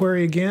media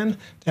query again,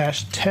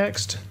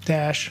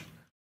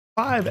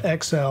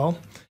 -text-5XL,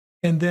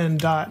 and then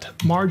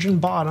 .margin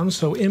bottom,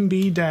 so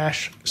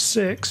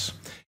MB-6,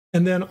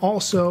 and then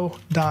also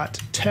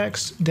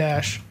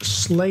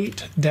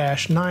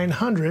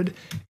 .text-slate-900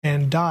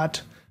 and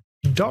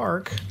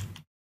 .dark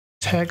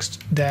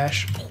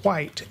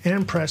text-white,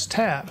 and press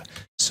tab.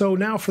 So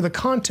now for the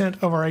content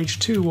of our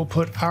H2, we'll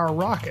put our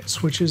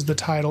rockets, which is the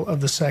title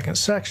of the second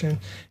section.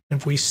 And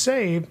if we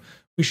save,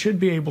 we should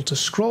be able to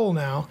scroll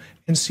now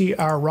and see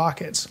our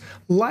rockets.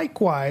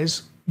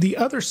 Likewise, the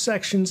other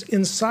sections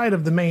inside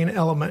of the main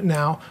element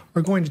now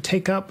are going to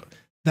take up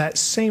that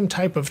same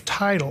type of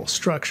title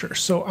structure.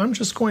 So I'm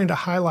just going to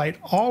highlight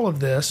all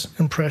of this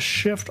and press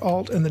Shift,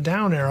 Alt, and the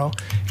down arrow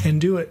and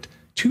do it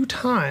 2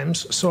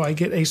 times so I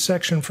get a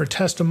section for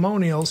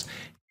testimonials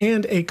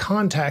and a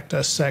contact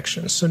us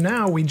section. So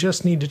now we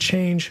just need to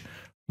change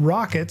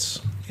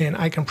rockets, and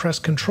I can press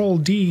Control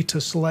D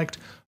to select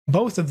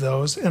both of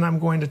those, and I'm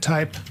going to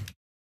type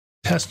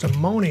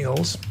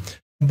testimonials,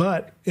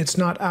 but it's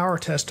not our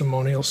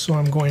testimonials, so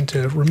I'm going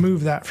to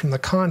remove that from the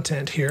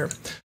content here.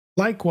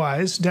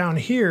 Likewise, down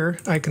here,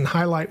 I can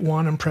highlight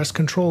one and press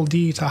Control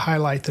D to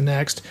highlight the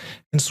next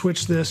and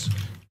switch this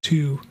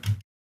to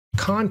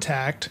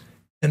contact.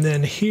 And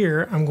then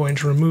here, I'm going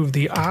to remove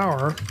the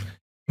our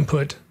and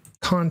put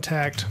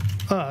contact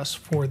us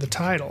for the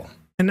title.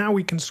 And now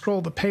we can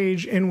scroll the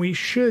page and we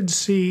should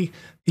see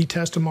the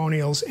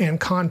testimonials and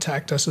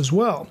contact us as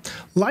well.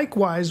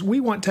 Likewise, we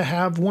want to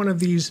have one of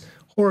these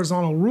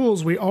horizontal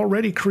rules we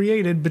already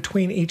created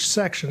between each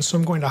section. So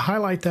I'm going to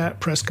highlight that,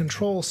 press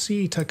Control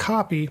C to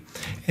copy,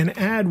 and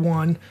add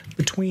one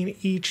between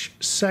each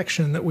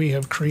section that we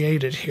have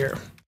created here.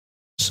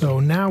 So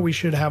now we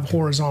should have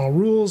horizontal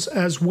rules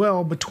as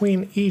well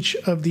between each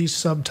of these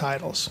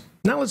subtitles.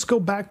 Now let's go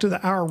back to the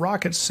Our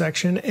Rockets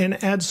section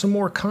and add some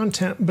more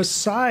content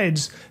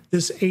besides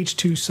this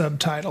H2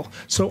 subtitle.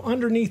 So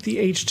underneath the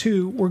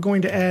H2, we're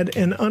going to add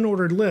an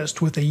unordered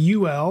list with a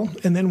UL,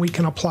 and then we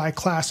can apply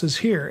classes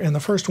here. And the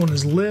first one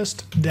is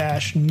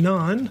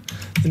list-none.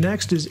 The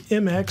next is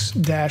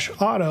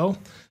mx-auto.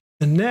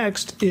 The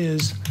next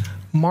is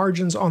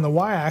margins on the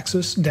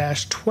y-axis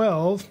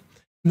 -12.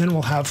 And then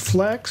we'll have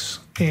flex,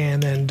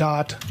 and then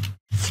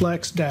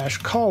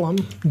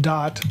 .flex-column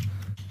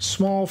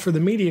small for the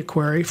media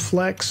query,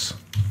 flex-row,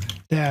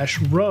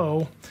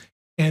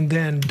 and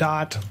then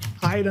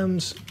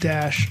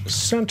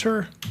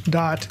 .items-center,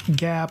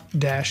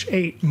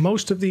 .gap-8.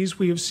 Most of these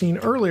we have seen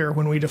earlier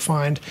when we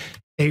defined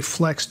a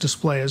flex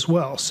display as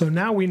well. So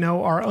now we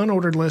know our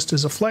unordered list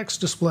is a flex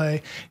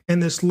display,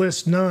 and this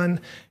list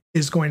none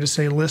is going to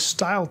say list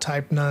style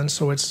type none,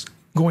 so it's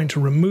going to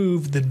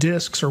remove the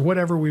disks or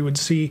whatever we would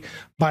see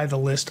by the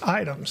list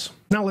items.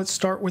 Now let's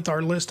start with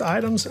our list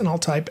items, and I'll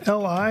type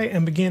li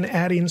and begin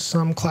adding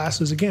some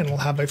classes again. We'll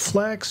have a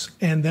flex,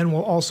 and then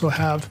we'll also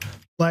have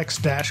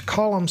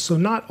flex-column. So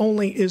not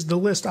only is the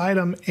list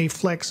item a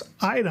flex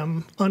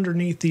item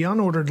underneath the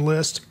unordered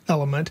list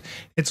element,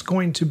 it's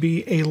going to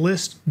be a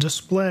list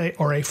display,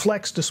 or a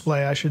flex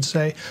display, I should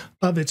say,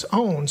 of its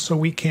own, so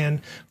we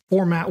can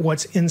format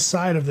what's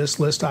inside of this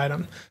list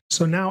item.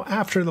 So now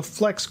after the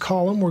flex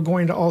column, we're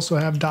going to also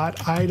have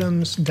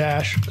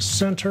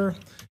 .items-center,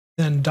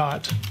 then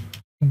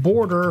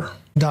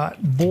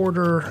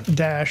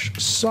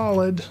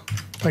 .border-solid,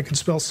 if I could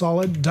spell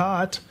solid,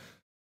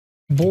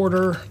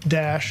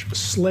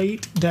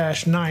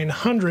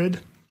 .border-slate-900,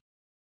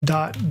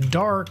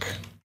 .dark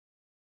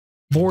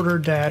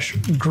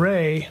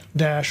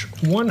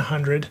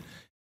border-gray-100.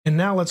 And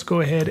now let's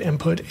go ahead and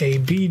put a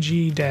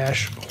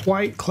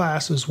bg-white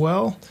class as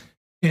well.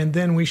 And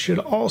then we should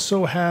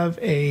also have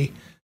a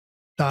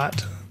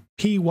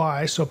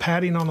 .py, so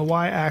padding on the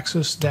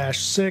y-axis,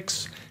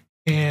 -6,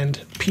 and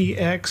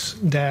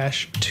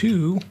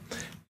px-2,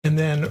 and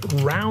then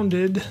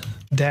rounded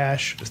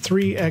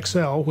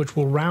 -3xl, which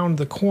will round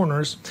the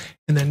corners,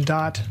 and then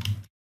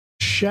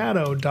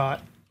shadow-xl,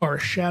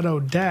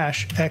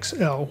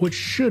 which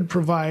should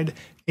provide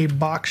a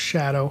box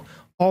shadow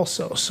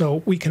also.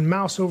 So we can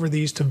mouse over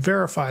these to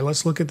verify.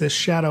 Let's look at this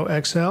shadow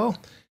XL,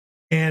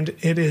 and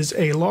it is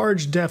a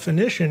large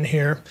definition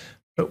here,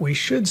 but we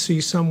should see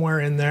somewhere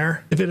in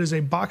there if it is a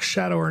box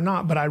shadow or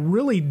not, but I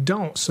really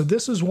don't. So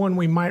this is one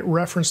we might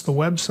reference the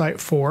website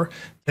for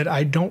that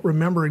I don't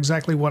remember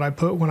exactly what I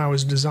put when I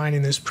was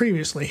designing this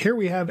previously. Here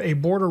we have a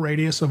border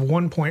radius of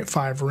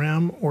 1.5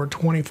 rem, or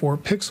 24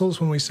 pixels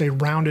when we say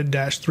rounded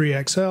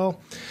 -3xl.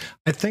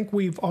 I think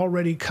we've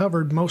already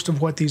covered most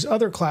of what these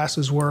other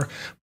classes were.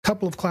 A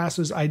couple of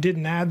classes I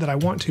didn't add that I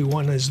want to.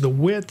 One is the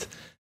width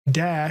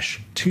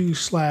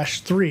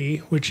 -2/3,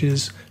 which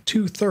is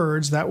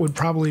 2/3. That would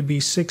probably be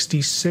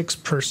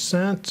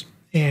 66%,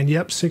 and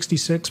yep,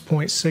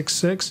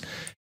 66.66.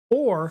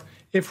 Or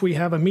if we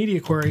have a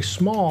media query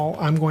small,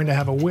 I'm going to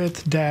have a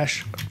width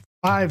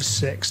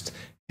 -5/6.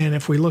 And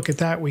if we look at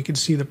that, we could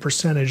see the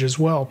percentage as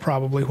well,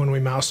 probably when we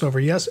mouse over.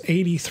 Yes,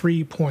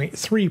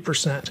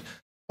 83.3%.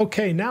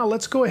 Okay, now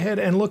let's go ahead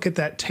and look at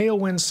that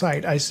Tailwind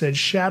site. I said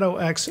shadow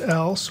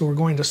XL, so we're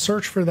going to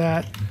search for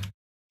that.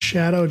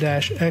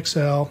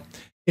 Shadow-XL.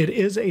 It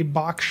is a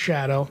box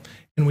shadow,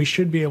 and we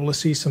should be able to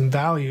see some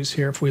values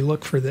here if we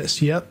look for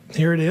this. Yep,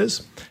 here it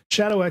is.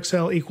 Shadow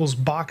XL equals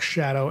box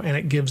shadow, and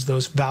it gives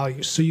those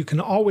values. So you can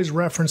always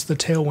reference the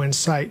Tailwind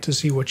site to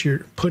see what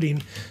you're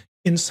putting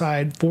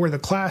inside for the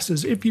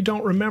classes if you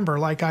don't remember,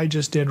 like I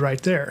just did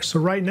right there. So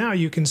right now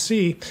you can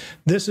see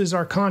this is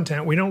our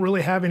content. We don't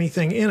really have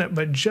anything in it,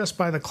 but just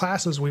by the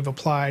classes we've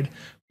applied,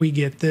 we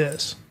get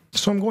this.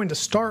 So I'm going to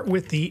start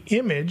with the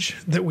image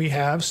that we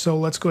have. So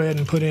let's go ahead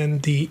and put in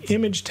the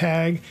image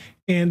tag,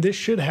 and this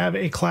should have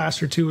a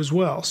class or two as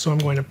well. So I'm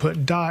going to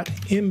put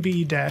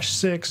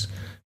 .mb-6,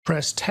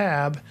 press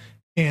tab,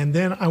 and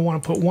then I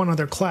want to put one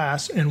other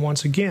class, and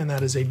once again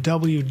that is a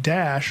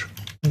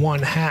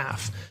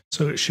w-1/2.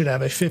 So it should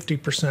have a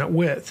 50%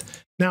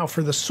 width. Now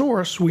for the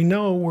source, we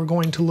know we're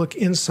going to look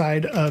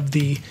inside of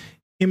the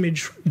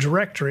image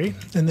directory,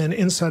 and then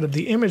inside of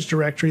the image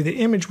directory, the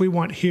image we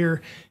want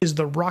here is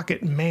the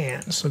Rocket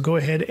Man. So go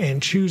ahead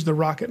and choose the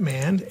Rocket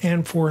Man,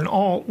 and for an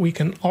alt, we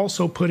can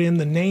also put in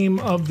the name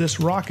of this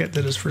rocket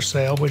that is for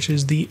sale, which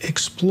is the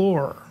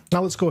Explorer.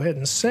 Now let's go ahead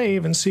and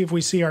save and see if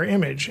we see our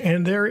image,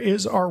 and there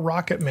is our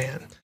Rocket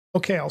Man.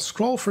 Okay, I'll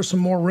scroll for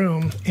some more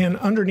room, and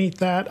underneath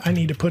that I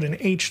need to put an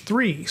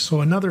H3, so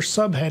another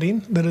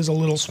subheading that is a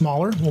little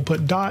smaller. We'll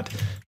put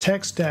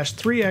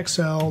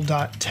 .text-3xl,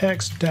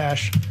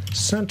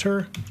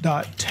 .text-center,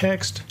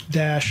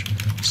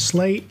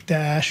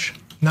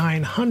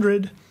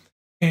 .text-slate-900,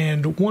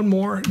 and one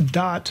more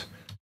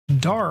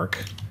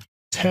 .dark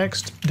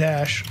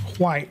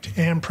text-white,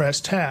 and press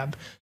tab.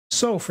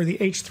 So for the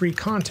H3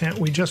 content,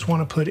 we just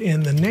want to put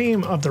in the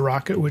name of the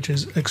rocket, which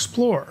is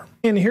Explorer.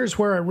 And here's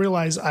where I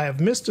realize I have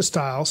missed a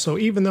style. So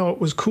even though it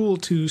was cool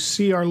to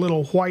see our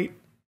little white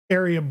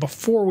area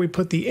before we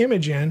put the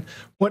image in,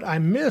 what I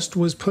missed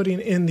was putting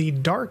in the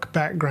dark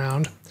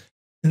background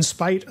in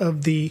spite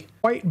of the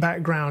white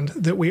background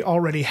that we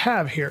already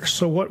have here.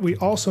 So what we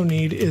also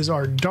need is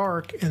our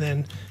dark and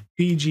then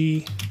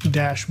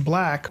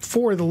BG-black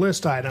for the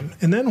list item.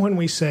 And then when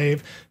we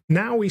save,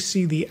 now we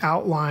see the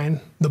outline,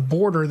 the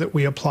border that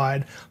we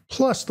applied,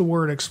 plus the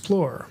word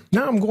Explorer.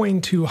 Now I'm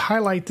going to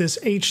highlight this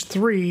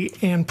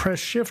H3 and press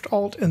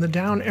Shift-Alt and the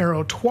down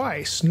arrow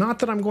twice. Not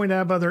that I'm going to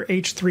have other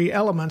H3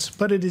 elements,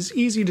 but it is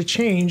easy to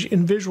change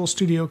in Visual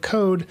Studio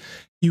Code.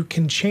 You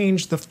can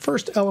change the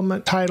first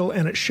element title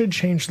and it should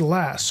change the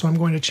last. So I'm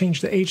going to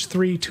change the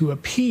H3 to a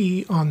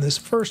P on this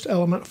first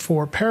element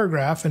for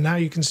paragraph, and now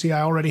you can see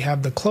I already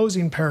have the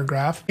closing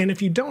paragraph. And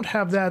if you don't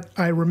have that,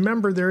 I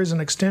remember there is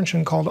an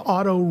extension called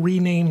Auto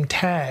Rename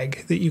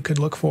Tag that you could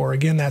look for.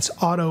 Again, that's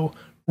Auto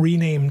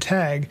Rename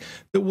Tag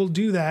that will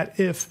do that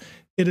if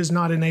it is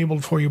not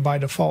enabled for you by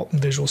default in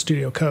Visual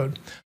Studio Code.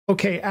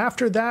 Okay,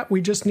 after that,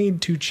 we just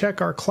need to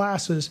check our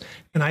classes,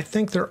 and I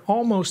think they're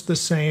almost the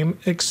same,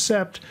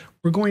 except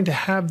we're going to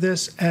have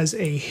this as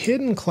a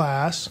hidden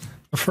class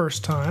the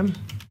first time,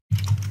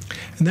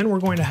 and then we're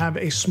going to have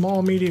a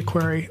small media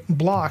query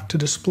block to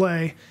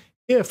display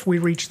if we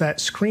reach that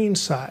screen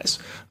size.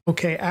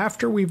 Okay,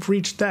 after we've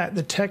reached that,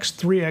 the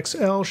text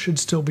 3XL should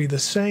still be the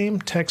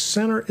same, text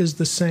center is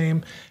the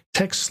same,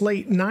 text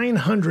slate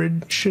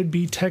 900 should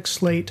be text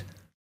slate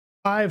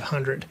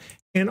 500.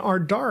 And our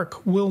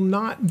dark will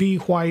not be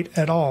white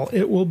at all.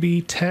 It will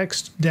be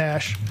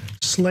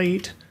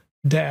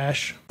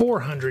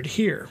text-slate-400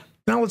 here.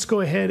 Now let's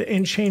go ahead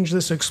and change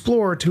this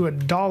Explorer to a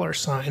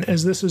 $,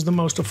 as this is the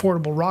most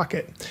affordable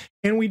rocket.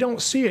 And we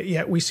don't see it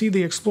yet. We see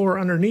the Explorer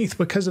underneath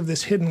because of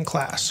this hidden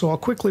class. So I'll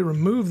quickly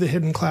remove the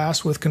hidden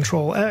class with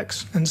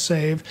Control-X and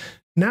save.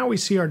 Now we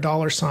see our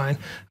 $.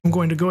 I'm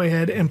going to go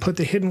ahead and put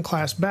the hidden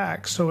class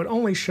back so it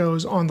only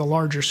shows on the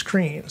larger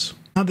screens.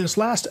 Now this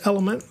last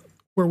element,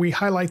 where we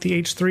highlight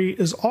the H3,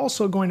 is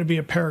also going to be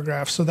a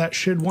paragraph, so that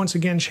should once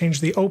again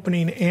change the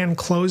opening and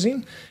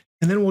closing.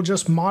 And then we'll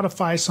just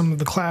modify some of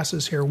the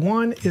classes here.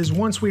 One is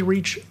once we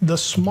reach the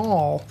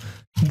small,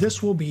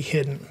 this will be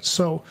hidden.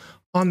 So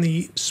on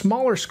the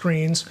smaller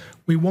screens,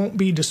 we won't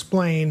be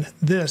displaying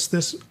this.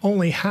 This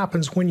only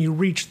happens when you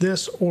reach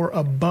this or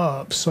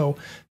above. So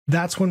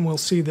that's when we'll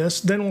see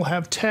this. Then we'll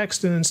have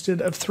text, and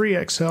instead of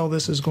 3XL,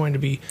 this is going to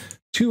be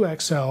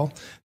 2XL.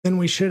 Then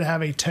we should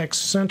have a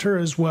text center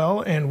as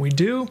well, and we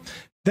do.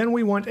 Then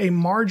we want a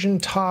margin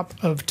top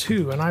of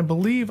 2, and I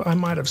believe I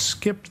might have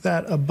skipped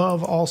that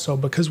above also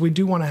because we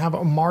do want to have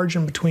a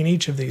margin between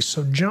each of these.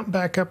 So jump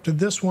back up to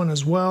this one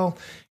as well,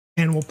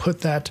 and we'll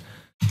put that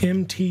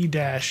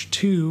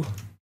MT-2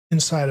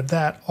 inside of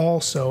that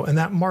also, and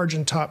that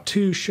margin top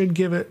 2 should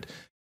give it,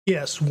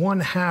 yes,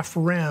 1/2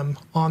 rem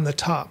on the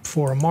top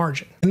for a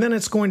margin. And then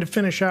it's going to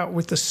finish out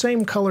with the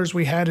same colors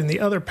we had in the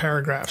other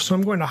paragraph. So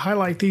I'm going to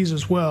highlight these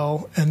as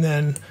well, and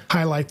then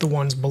highlight the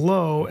ones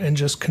below and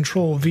just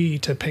Control-V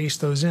to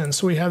paste those in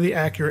so we have the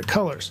accurate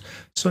colors.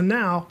 So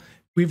now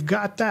we've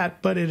got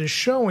that, but it is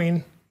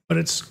showing, but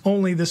it's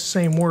only the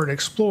same word,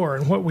 Explorer.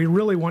 And what we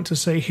really want to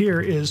say here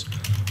is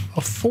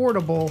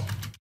affordable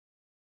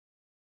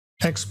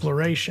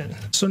exploration.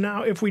 So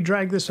now if we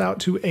drag this out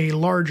to a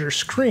larger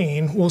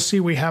screen, we'll see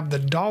we have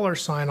the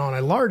 $sign on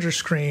a larger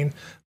screen,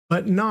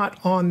 but not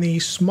on the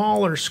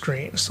smaller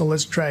screen. So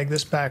let's drag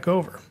this back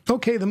over.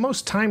 Okay, the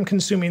most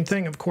time-consuming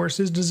thing, of course,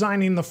 is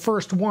designing the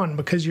first one,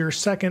 because your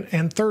second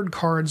and third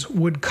cards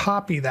would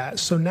copy that.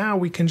 So now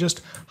we can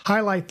just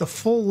highlight the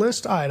full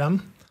list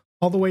item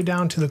all the way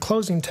down to the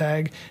closing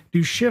tag,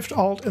 do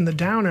Shift-Alt and the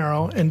down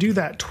arrow, and do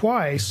that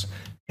twice,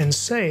 and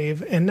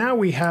save, and now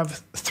we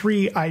have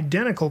 3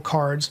 identical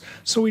cards,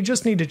 so we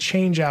just need to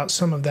change out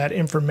some of that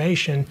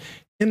information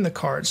in the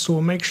cards. So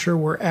we'll make sure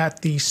we're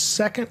at the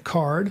second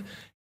card,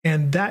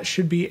 and that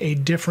should be a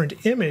different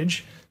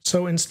image.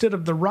 So instead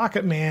of the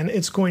Rocket Man,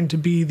 it's going to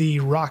be the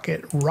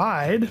Rocket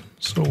Ride.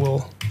 So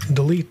we'll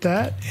delete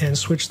that and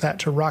switch that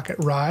to Rocket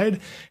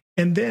Ride.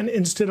 And then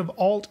instead of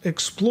Alt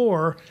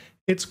Explorer,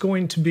 it's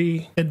going to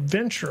be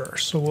Adventurer.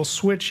 So we'll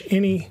switch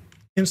any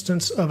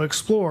instance of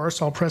Explorer,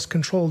 so I'll press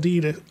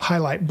Control-D to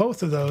highlight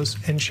both of those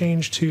and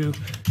change to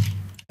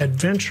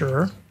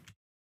Adventurer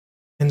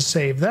and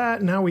save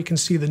that. Now we can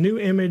see the new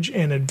image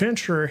and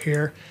Adventurer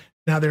here.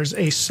 Now there's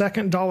a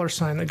second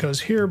 $sign that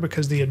goes here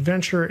because the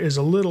Adventurer is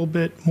a little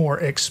bit more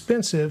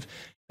expensive.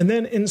 And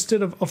then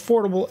instead of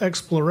affordable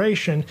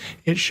exploration,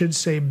 it should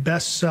say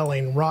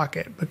best-selling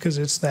rocket because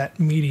it's that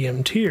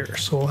medium tier.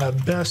 So we'll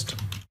have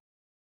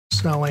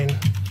best-selling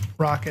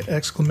rocket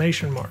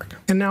exclamation mark.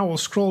 And now we'll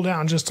scroll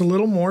down just a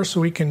little more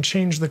so we can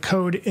change the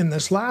code in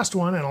this last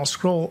one, and I'll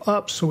scroll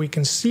up so we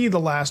can see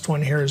the last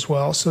one here as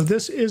well. So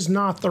this is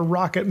not the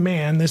Rocket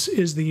Man, this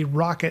is the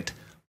Rocket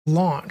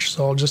Launch.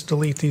 So I'll just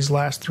delete these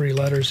last 3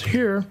 letters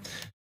here,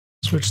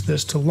 switch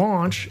this to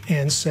Launch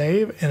and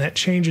save, and it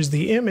changes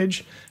the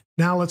image.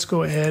 Now let's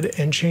go ahead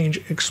and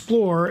change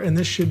Explorer, and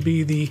this should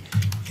be the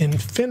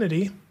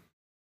Infinity.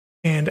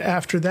 And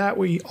after that,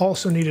 we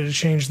also needed to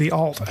change the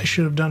alt. I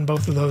should have done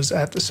both of those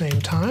at the same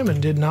time and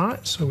did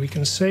not, so we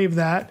can save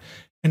that.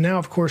 And now,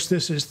 of course,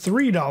 this is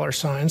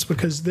 $3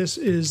 because this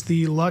is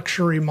the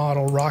luxury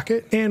model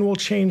rocket. And we'll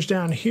change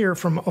down here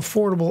from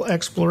affordable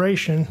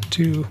exploration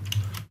to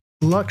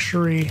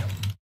luxury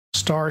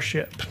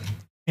starship.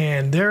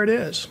 And there it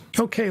is.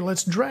 Okay,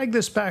 let's drag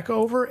this back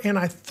over, and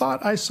I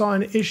thought I saw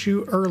an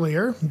issue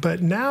earlier,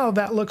 but now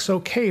that looks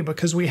okay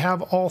because we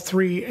have all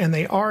 3 and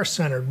they are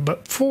centered.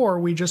 But before,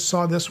 we just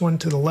saw this one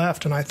to the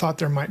left and I thought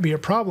there might be a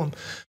problem.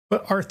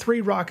 But our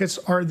 3 rockets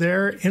are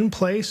there in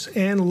place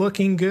and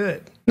looking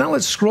good. Now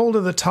let's scroll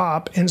to the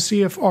top and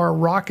see if our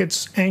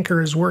rocket's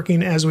anchor is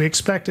working as we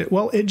expect it.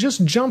 Well, it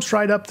just jumps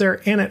right up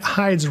there and it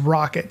hides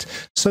rocket.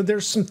 So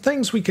there's some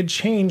things we could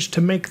change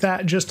to make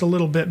that just a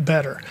little bit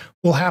better.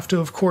 We'll have to,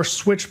 of course,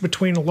 switch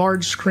between a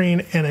large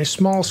screen and a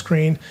small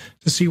screen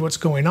to see what's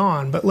going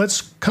on. But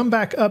let's come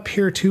back up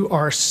here to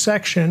our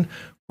section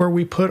where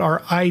we put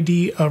our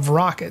ID of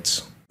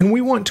rockets. and we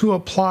want to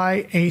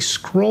apply a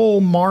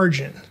scroll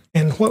margin.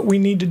 And what we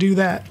need to do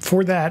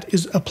for that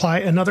is apply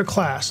another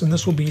class, and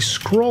this will be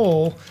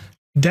scroll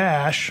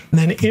dash, and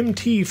then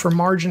MT for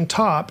margin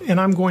top,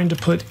 and I'm going to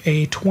put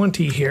a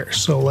 20 here.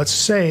 So let's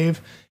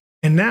save,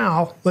 and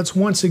now let's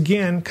once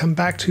again come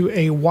back to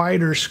a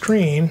wider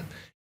screen,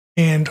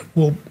 and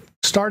we'll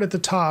start at the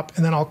top,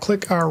 and then I'll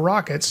click our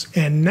rockets,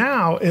 and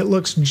now it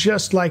looks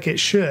just like it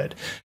should.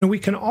 And we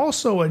can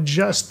also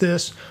adjust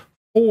this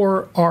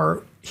for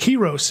our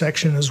hero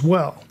section as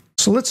well.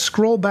 So let's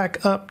scroll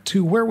back up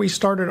to where we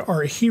started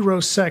our hero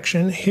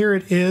section. Here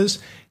it is.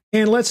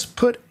 And let's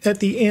put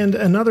at the end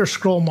another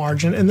scroll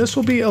margin, and this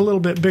will be a little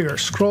bit bigger.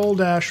 Scroll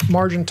dash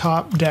margin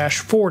top dash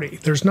 40.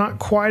 There's not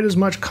quite as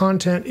much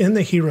content in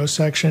the hero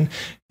section,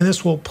 and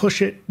this will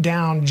push it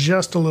down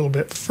just a little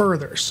bit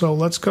further. So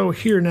let's go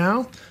here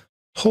now.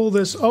 Pull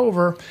this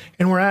over,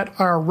 and we're at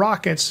our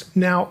rockets.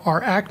 Now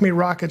our Acme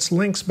rockets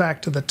links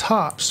back to the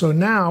top. So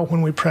now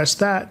when we press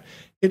that,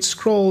 it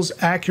scrolls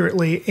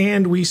accurately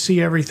and we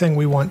see everything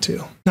we want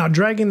to. Now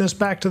dragging this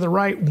back to the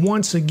right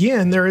once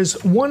again, there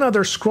is one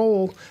other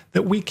scroll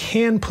that we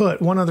can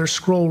put, one other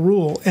scroll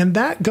rule, and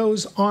that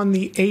goes on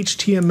the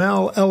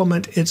HTML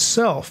element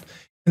itself.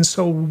 And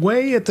so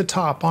way at the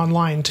top on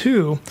line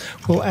 2,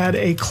 we'll add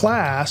a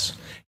class.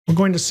 We're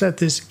going to set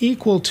this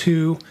equal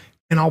to,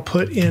 and I'll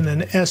put in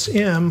an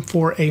SM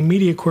for a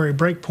media query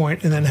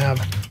breakpoint, and then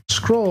have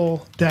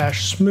scroll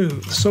dash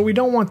smooth. So we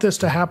don't want this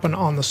to happen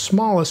on the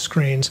smallest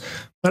screens,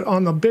 but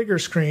on the bigger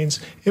screens,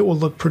 it will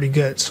look pretty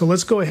good. So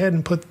let's go ahead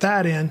and put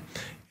that in.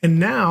 And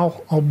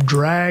now I'll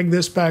drag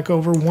this back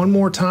over one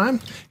more time.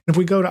 If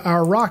we go to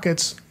our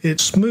rockets,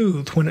 it's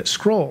smooth when it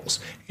scrolls.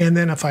 And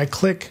then if I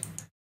click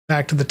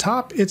back to the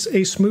top, it's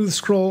a smooth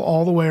scroll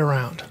all the way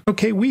around.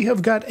 Okay, we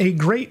have got a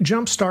great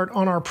jump start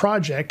on our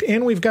project,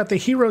 and we've got the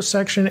hero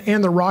section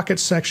and the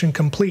rockets section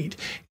complete.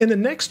 In the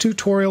next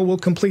tutorial, we'll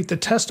complete the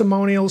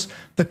testimonials,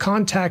 the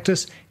contact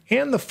us,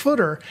 and the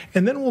footer,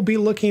 and then we'll be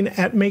looking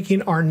at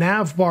making our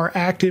nav bar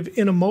active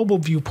in a mobile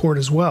viewport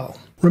as well.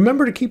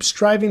 Remember to keep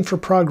striving for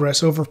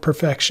progress over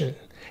perfection,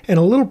 and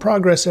a little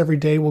progress every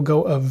day will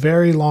go a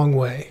very long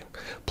way.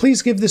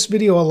 Please give this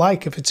video a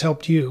like if it's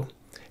helped you.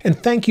 And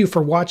thank you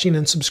for watching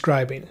and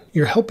subscribing.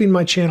 You're helping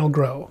my channel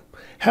grow.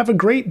 Have a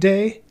great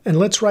day, and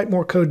let's write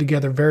more code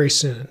together very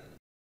soon.